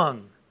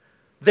long.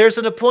 There's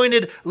an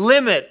appointed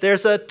limit.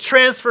 There's a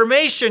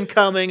transformation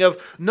coming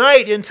of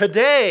night into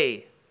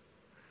day.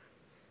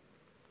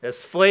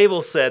 As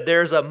Flavel said,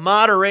 there's a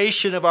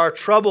moderation of our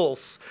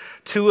troubles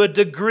to a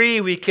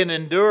degree we can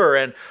endure,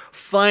 and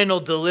final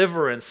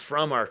deliverance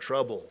from our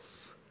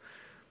troubles.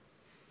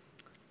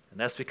 And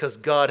that's because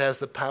God has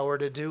the power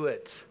to do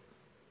it.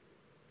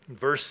 In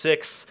verse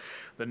 6,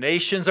 the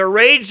nations are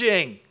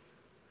raging.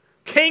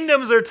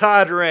 Kingdoms are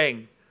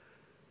tottering.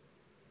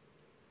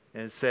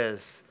 And it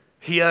says,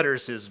 He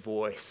utters His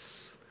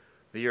voice.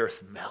 The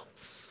earth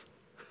melts.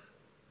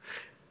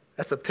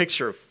 That's a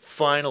picture of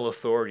final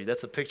authority.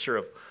 That's a picture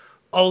of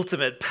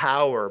ultimate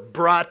power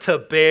brought to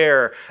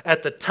bear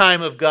at the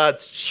time of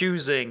God's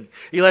choosing.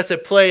 He lets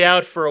it play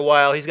out for a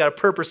while. He's got a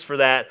purpose for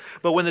that.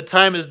 But when the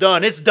time is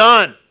done, it's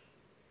done.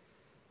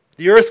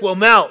 The earth will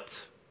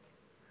melt.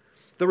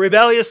 The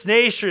rebellious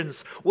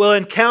nations will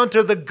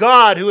encounter the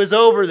God who is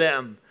over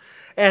them,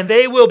 and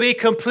they will be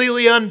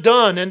completely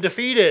undone and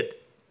defeated.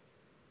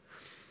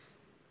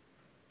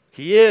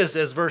 He is,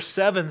 as verse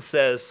 7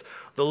 says,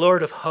 the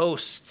Lord of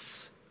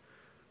hosts,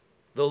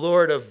 the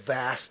Lord of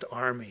vast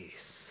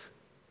armies,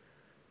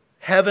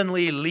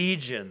 heavenly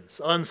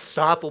legions,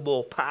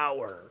 unstoppable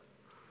power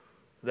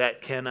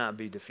that cannot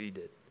be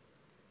defeated.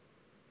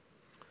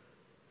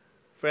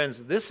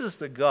 Friends, this is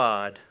the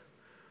God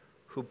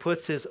who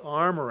puts His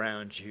arm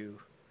around you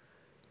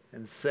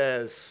and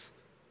says,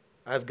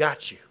 I've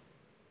got you.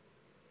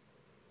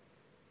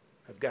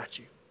 I've got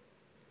you.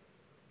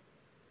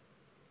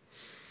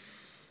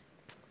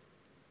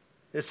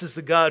 This is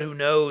the God who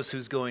knows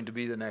who's going to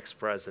be the next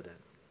president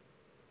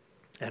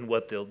and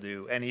what they'll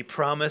do. And He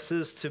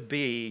promises to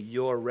be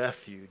your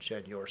refuge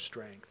and your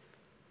strength.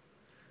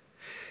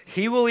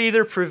 He will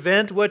either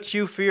prevent what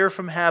you fear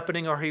from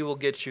happening or He will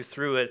get you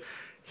through it.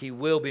 He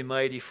will be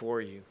mighty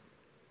for you.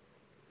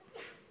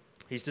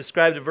 He's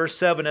described in verse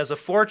 7 as a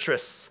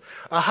fortress,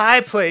 a high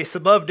place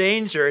above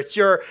danger. It's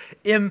your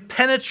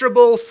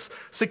impenetrable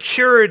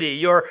security,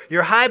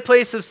 your high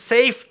place of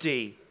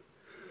safety.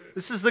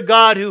 This is the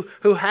God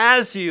who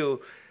has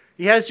you.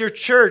 He has your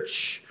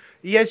church.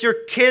 He has your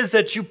kids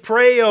that you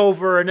pray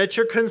over and that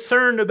you're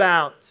concerned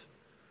about.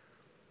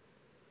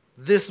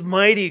 This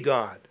mighty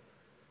God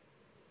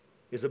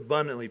is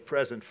abundantly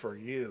present for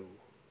you,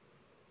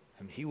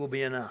 and He will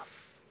be enough.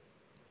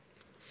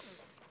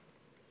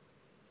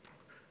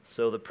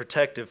 So the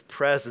protective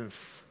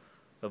presence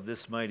of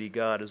this mighty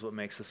God is what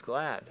makes us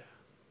glad.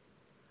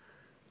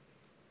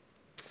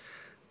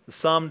 The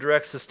psalm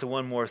directs us to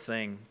one more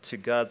thing, to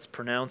God's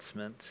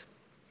pronouncement.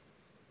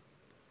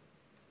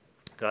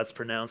 God's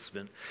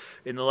pronouncement.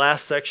 In the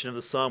last section of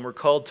the psalm, we're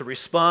called to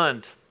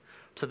respond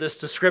to this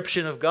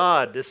description of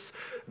God,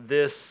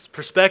 this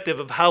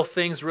perspective of how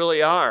things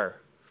really are,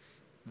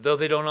 though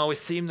they don't always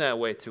seem that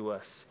way to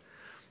us.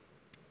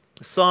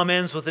 The psalm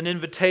ends with an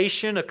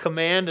invitation, a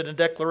command, and a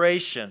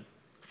declaration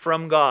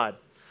from God.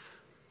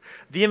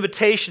 The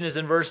invitation is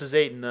in verses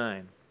 8 and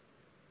 9.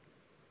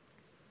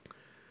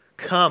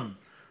 Come,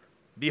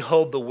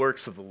 behold the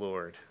works of the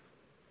Lord,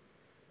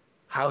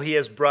 how He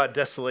has brought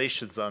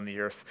desolations on the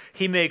earth.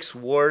 He makes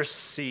wars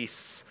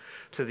cease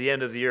to the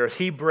end of the earth.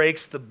 He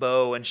breaks the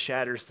bow and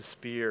shatters the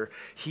spear.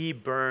 He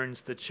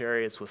burns the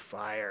chariots with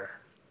fire.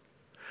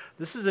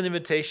 This is an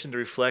invitation to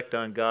reflect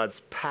on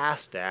God's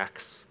past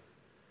acts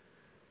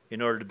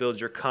in order to build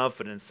your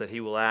confidence that He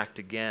will act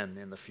again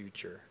in the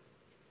future.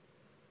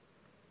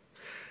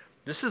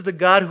 This is the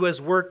God who has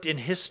worked in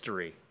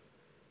history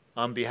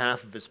on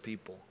behalf of His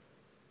people.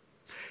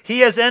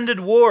 He has ended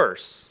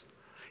wars.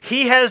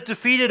 He has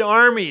defeated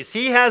armies.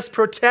 He has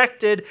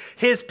protected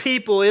His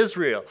people,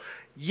 Israel.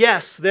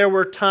 Yes, there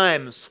were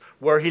times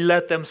where He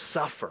let them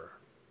suffer,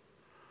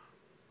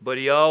 but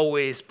He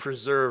always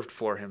preserved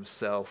for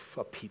Himself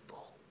a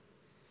people,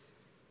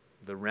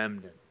 the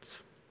remnant.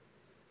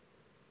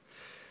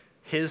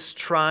 His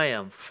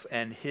triumph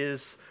and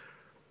His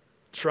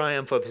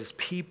triumph of His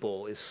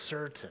people is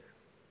certain.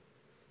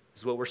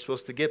 Is what we're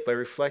supposed to get by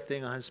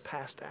reflecting on His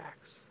past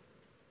acts.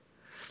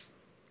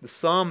 The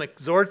psalm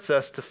exhorts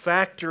us to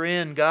factor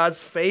in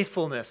God's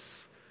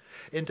faithfulness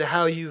into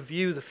how you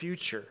view the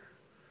future.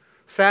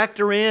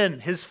 Factor in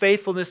His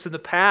faithfulness in the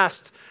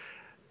past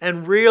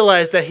and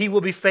realize that He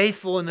will be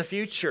faithful in the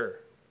future.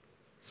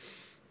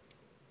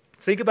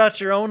 Think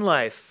about your own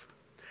life.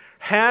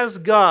 Has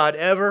God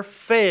ever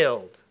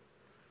failed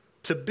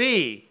to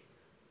be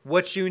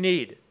what you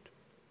needed?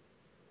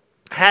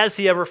 Has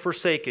He ever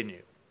forsaken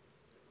you?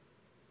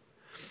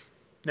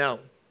 Now,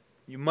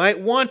 you might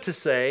want to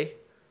say,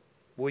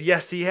 well,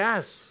 yes, He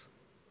has.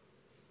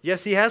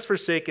 Yes, He has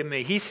forsaken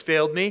me. He's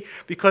failed me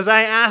because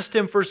I asked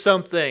Him for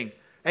something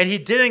and He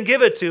didn't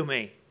give it to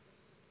me.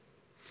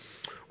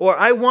 Or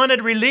I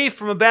wanted relief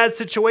from a bad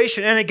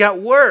situation and it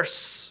got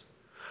worse.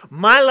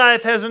 My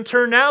life hasn't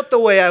turned out the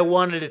way I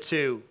wanted it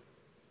to.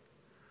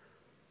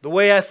 The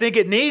way I think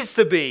it needs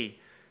to be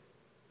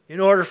in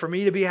order for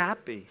me to be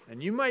happy.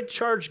 And you might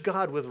charge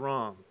God with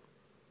wrong.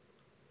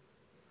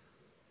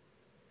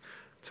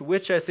 To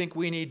which I think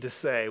we need to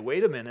say,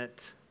 wait a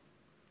minute,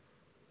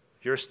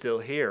 you're still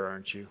here,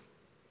 aren't you?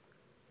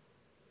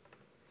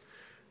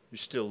 You're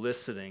still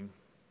listening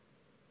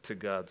to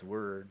God's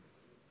Word.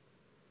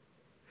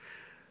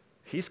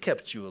 He's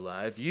kept you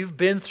alive. You've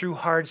been through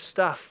hard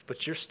stuff,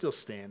 but you're still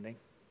standing.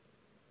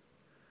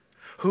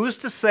 Who's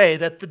to say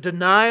that the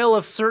denial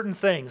of certain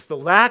things, the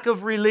lack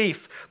of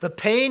relief, the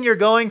pain you're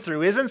going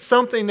through isn't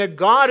something that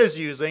God is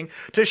using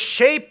to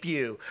shape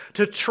you,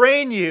 to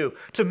train you,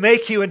 to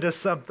make you into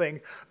something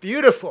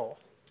beautiful?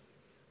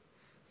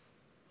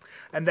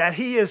 And that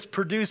He is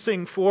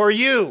producing for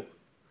you,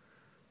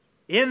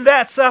 in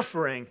that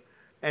suffering,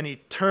 an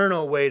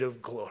eternal weight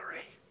of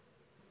glory.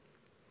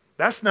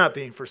 That's not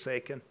being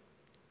forsaken.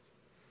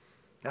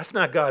 That's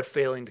not God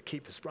failing to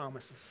keep His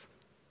promises.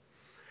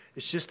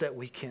 It's just that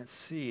we can't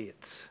see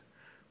it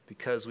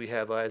because we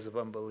have eyes of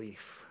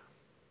unbelief.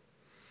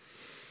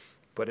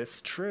 But it's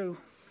true.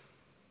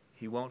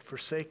 He won't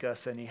forsake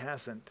us, and He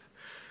hasn't.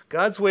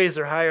 God's ways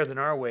are higher than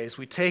our ways.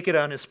 We take it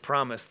on His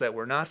promise that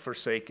we're not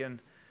forsaken,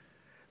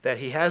 that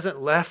He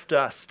hasn't left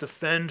us to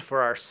fend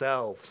for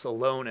ourselves,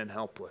 alone and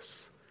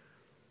helpless.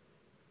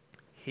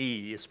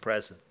 He is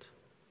present,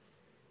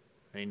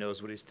 and He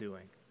knows what He's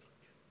doing.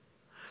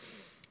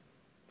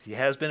 He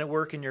has been at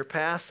work in your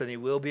past, and He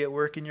will be at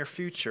work in your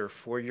future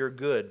for your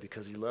good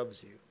because He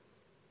loves you.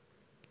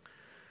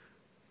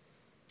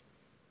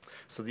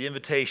 So the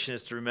invitation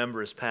is to remember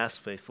His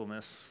past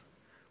faithfulness.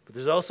 But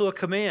there's also a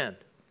command.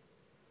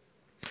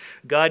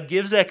 God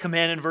gives that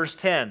command in verse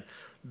 10.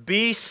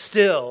 Be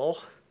still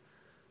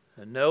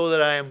and know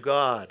that I am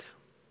God.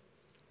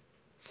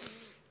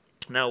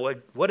 Now,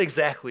 what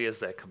exactly is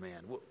that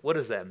command? What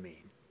does that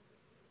mean?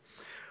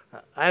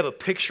 I have a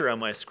picture on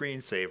my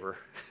screensaver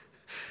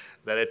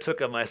that I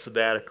took on my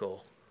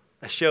sabbatical.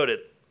 I showed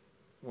it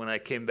when I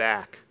came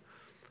back.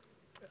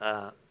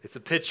 It's a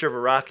picture of a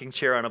rocking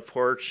chair on a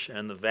porch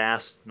and the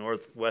vast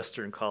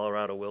northwestern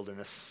Colorado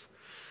wilderness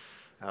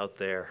out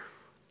there.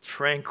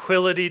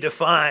 Tranquility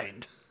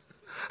defined.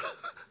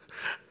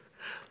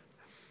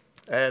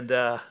 And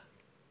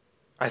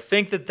I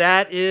think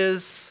that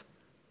is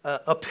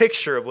a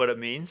picture of what it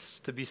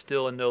means to be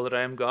still and know that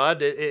I am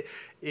God.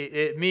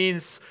 It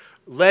means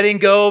letting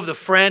go of the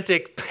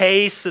frantic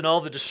pace and all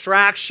the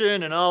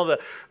distraction and all the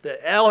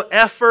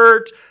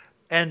effort,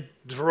 and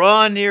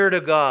draw near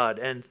to God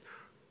and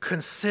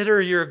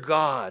consider your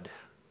God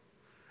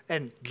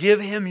and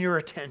give Him your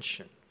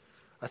attention.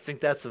 I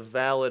think that's a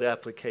valid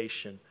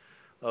application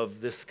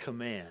of this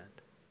command.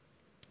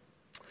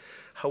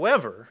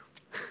 However,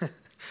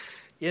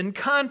 in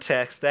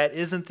context, that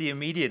isn't the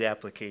immediate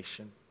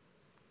application.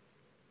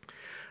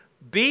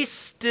 Be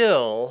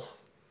still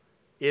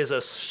is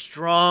a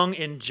strong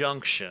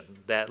injunction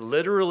that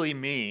literally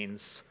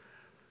means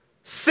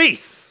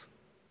cease,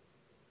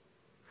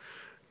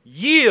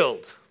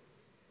 yield,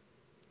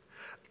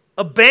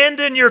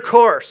 abandon your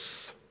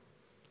course.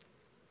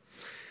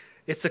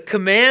 It's a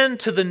command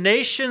to the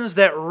nations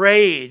that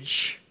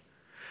rage,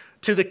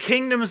 to the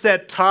kingdoms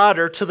that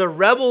totter, to the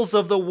rebels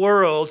of the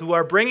world who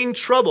are bringing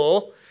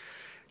trouble.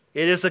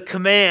 It is a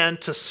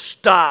command to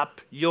stop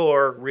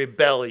your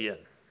rebellion.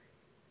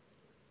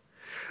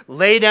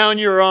 Lay down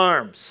your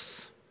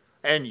arms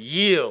and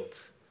yield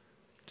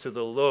to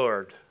the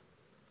Lord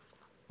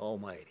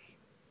Almighty.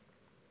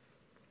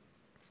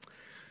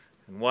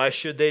 And why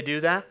should they do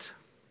that?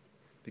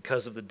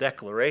 Because of the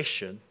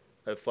declaration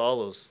that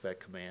follows that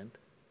command.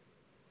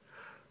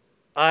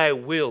 I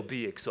will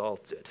be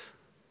exalted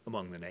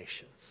among the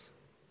nations.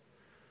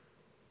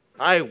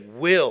 I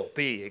will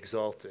be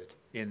exalted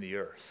in the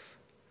earth.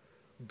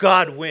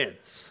 God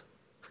wins.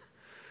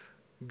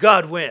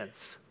 God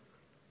wins.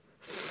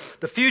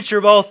 The future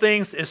of all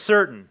things is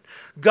certain.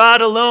 God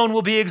alone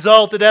will be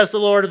exalted as the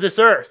Lord of this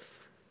earth.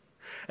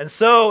 And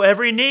so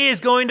every knee is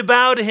going to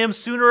bow to Him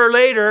sooner or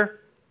later.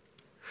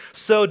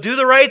 So do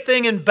the right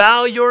thing and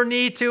bow your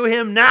knee to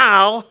Him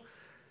now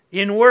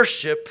in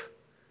worship.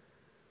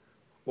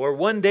 Or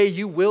one day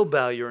you will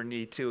bow your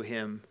knee to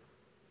Him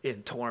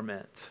in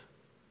torment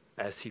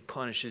as He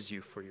punishes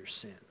you for your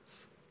sins.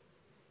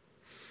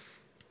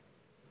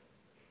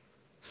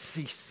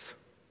 Cease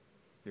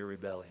your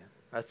rebellion.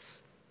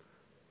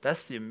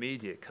 That's the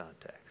immediate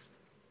context.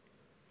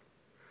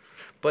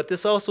 But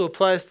this also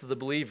applies to the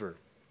believer.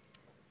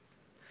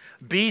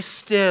 Be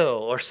still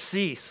or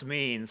cease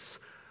means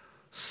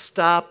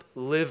stop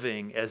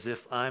living as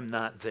if I'm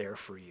not there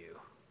for you.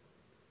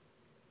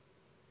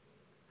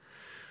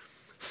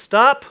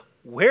 Stop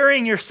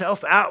wearing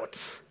yourself out,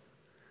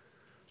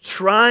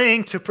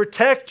 trying to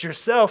protect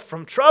yourself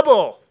from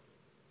trouble.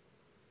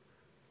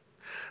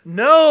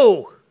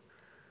 Know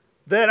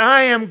that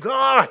I am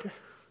God.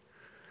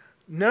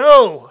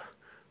 Know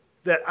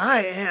that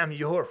I am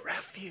your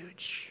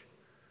refuge,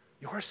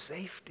 your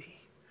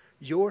safety,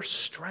 your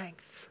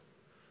strength,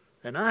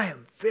 and I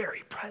am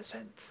very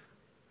present.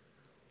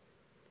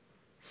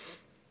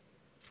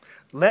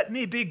 Let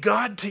me be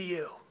God to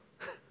you.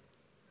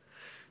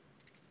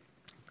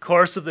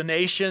 Course of the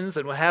nations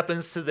and what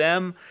happens to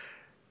them,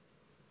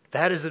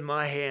 that is in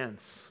my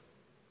hands.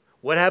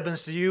 What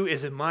happens to you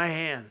is in my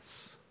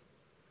hands.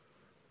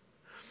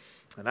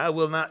 And I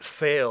will not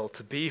fail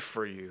to be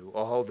for you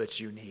all that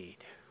you need.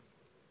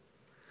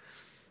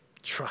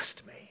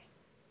 Trust me.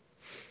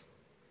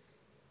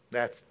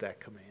 That's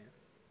that command.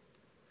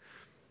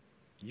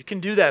 You can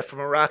do that from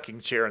a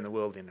rocking chair in the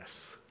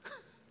wilderness.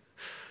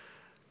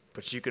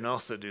 But you can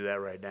also do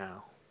that right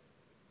now.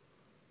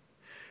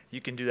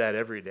 You can do that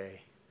every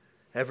day.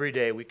 Every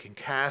day we can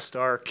cast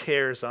our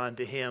cares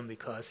onto Him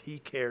because He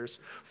cares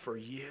for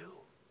you.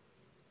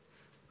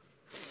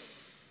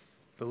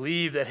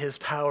 Believe that His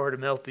power to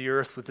melt the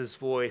earth with His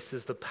voice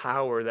is the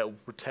power that will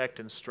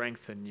protect and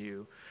strengthen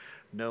you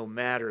no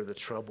matter the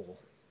trouble.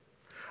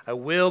 I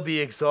will be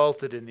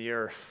exalted in the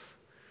earth,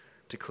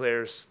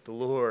 declares the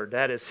Lord.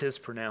 That is His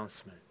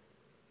pronouncement.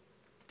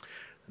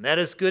 And that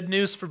is good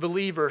news for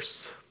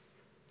believers,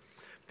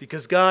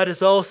 because God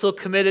is also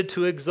committed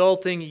to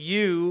exalting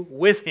you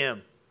with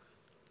Him.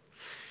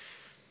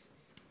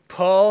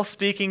 Paul,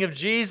 speaking of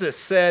Jesus,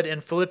 said in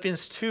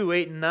Philippians 2,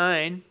 8 and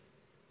 9,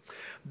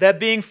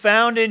 that being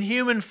found in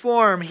human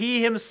form,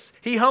 he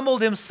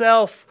humbled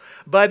Himself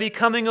by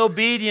becoming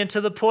obedient to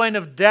the point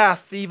of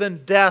death,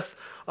 even death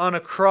on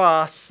a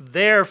cross.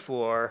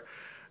 Therefore,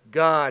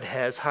 God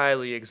has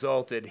highly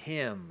exalted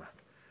Him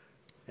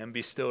and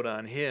bestowed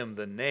on Him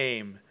the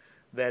name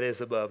that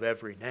is above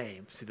every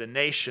name. See, the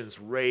nations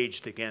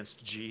raged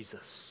against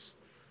Jesus.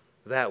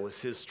 That was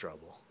His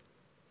trouble.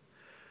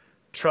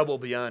 Trouble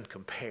beyond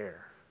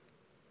compare.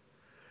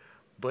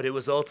 But it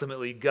was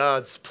ultimately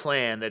God's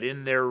plan that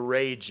in their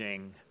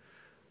raging,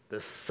 the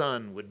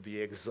Son would be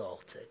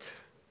exalted.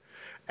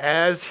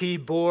 As He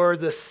bore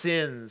the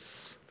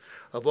sins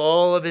of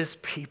all of His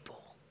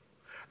people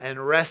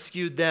and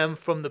rescued them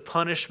from the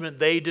punishment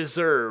they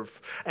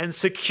deserve and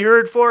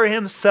secured for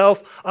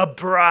Himself a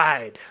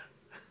bride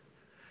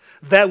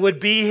that would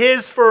be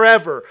his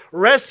forever,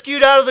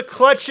 rescued out of the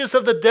clutches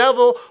of the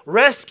devil,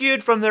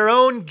 rescued from their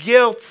own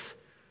guilt.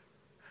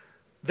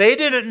 They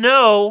didn't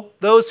know,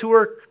 those who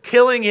were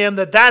killing him,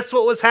 that that's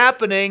what was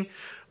happening,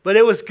 but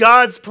it was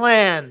God's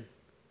plan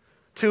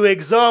to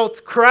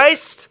exalt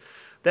Christ,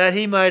 that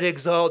he might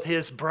exalt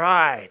his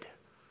bride,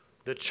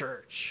 the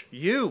church.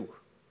 You,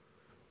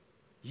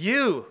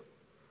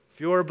 if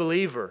you're a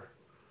believer,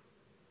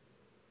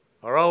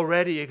 are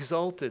already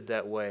exalted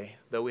that way,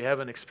 though we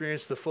haven't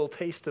experienced the full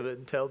taste of it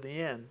until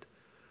the end.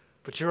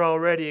 But you're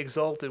already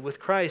exalted with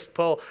Christ.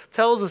 Paul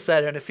tells us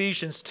that in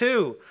Ephesians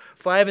 2,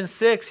 5 and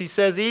 6. He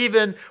says,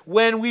 even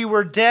when we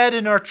were dead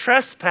in our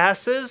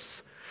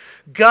trespasses,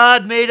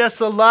 God made us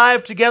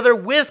alive together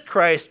with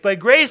Christ. By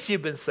grace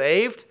you've been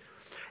saved,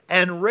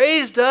 and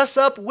raised us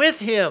up with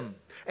him,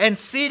 and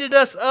seated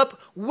us up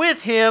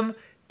with him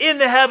in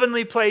the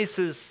heavenly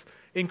places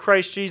in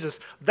Christ Jesus.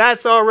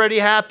 That's already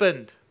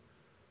happened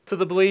to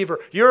the believer.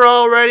 You're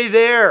already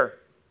there.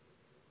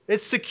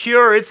 It's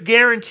secure, it's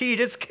guaranteed,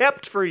 it's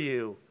kept for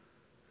you.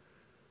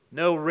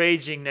 No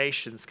raging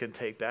nations can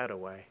take that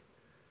away.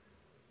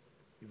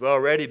 You've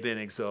already been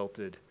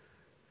exalted.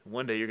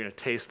 One day you're going to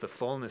taste the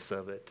fullness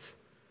of it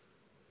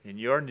in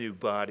your new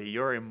body,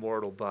 your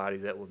immortal body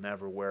that will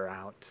never wear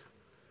out,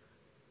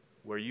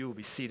 where you will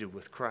be seated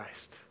with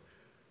Christ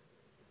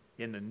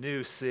in the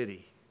new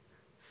city,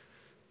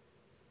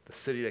 the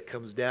city that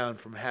comes down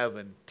from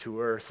heaven to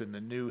earth, in the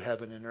new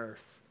heaven and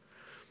earth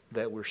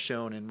that we're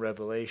shown in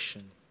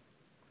Revelation.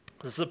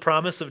 This is a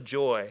promise of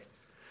joy.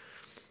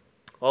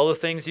 All the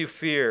things you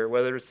fear,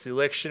 whether it's the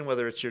election,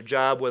 whether it's your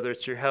job, whether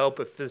it's your help,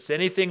 if there's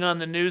anything on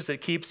the news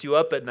that keeps you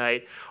up at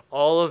night,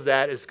 all of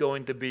that is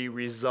going to be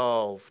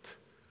resolved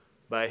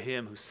by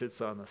him who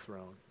sits on the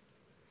throne.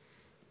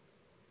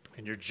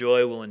 And your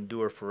joy will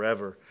endure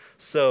forever.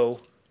 So,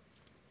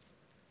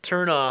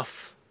 turn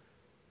off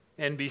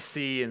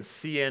NBC and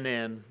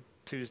CNN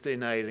Tuesday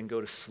night and go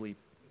to sleep.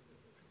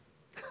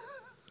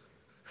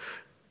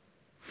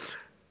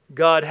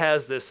 God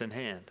has this in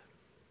hand.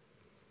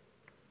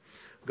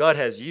 God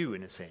has you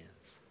in his hands.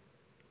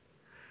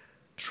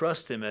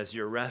 Trust him as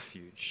your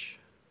refuge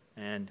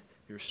and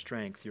your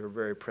strength, your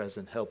very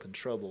present help in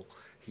trouble.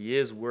 He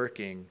is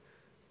working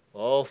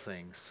all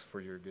things for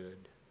your good.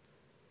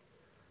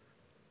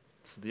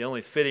 So the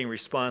only fitting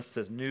response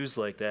to news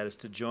like that is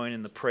to join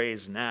in the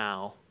praise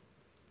now.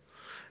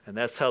 And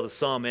that's how the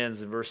psalm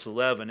ends in verse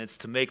 11. It's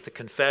to make the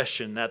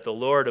confession that the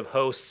Lord of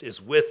hosts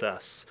is with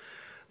us.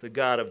 The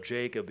God of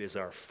Jacob is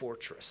our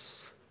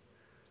fortress.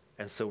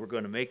 And so we're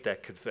going to make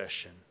that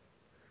confession.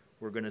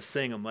 We're going to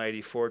sing A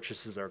Mighty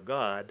Fortress is Our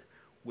God,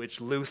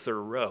 which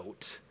Luther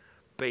wrote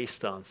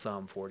based on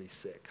Psalm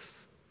 46.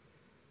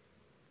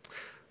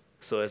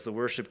 So as the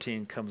worship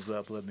team comes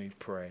up, let me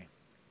pray.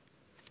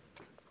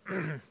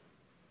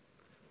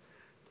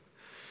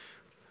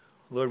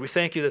 Lord, we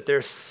thank you that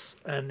there's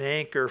an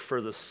anchor for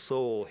the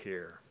soul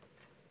here.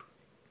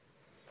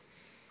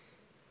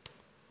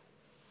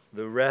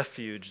 The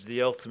refuge,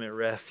 the ultimate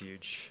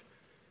refuge,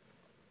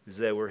 is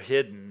that we're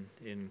hidden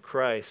in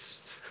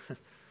Christ,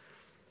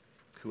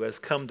 who has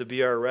come to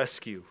be our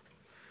rescue,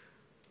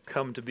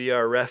 come to be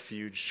our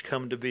refuge,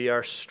 come to be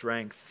our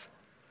strength,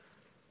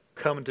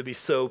 come to be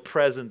so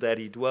present that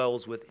he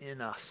dwells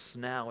within us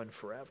now and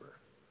forever.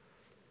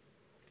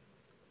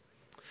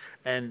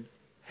 And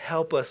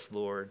help us,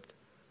 Lord,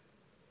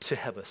 to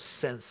have a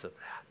sense of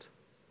that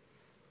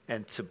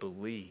and to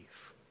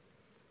believe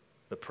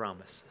the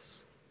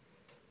promises.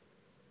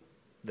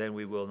 Then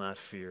we will not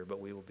fear, but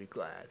we will be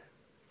glad.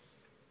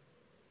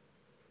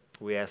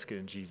 We ask it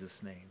in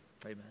Jesus' name.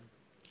 Amen.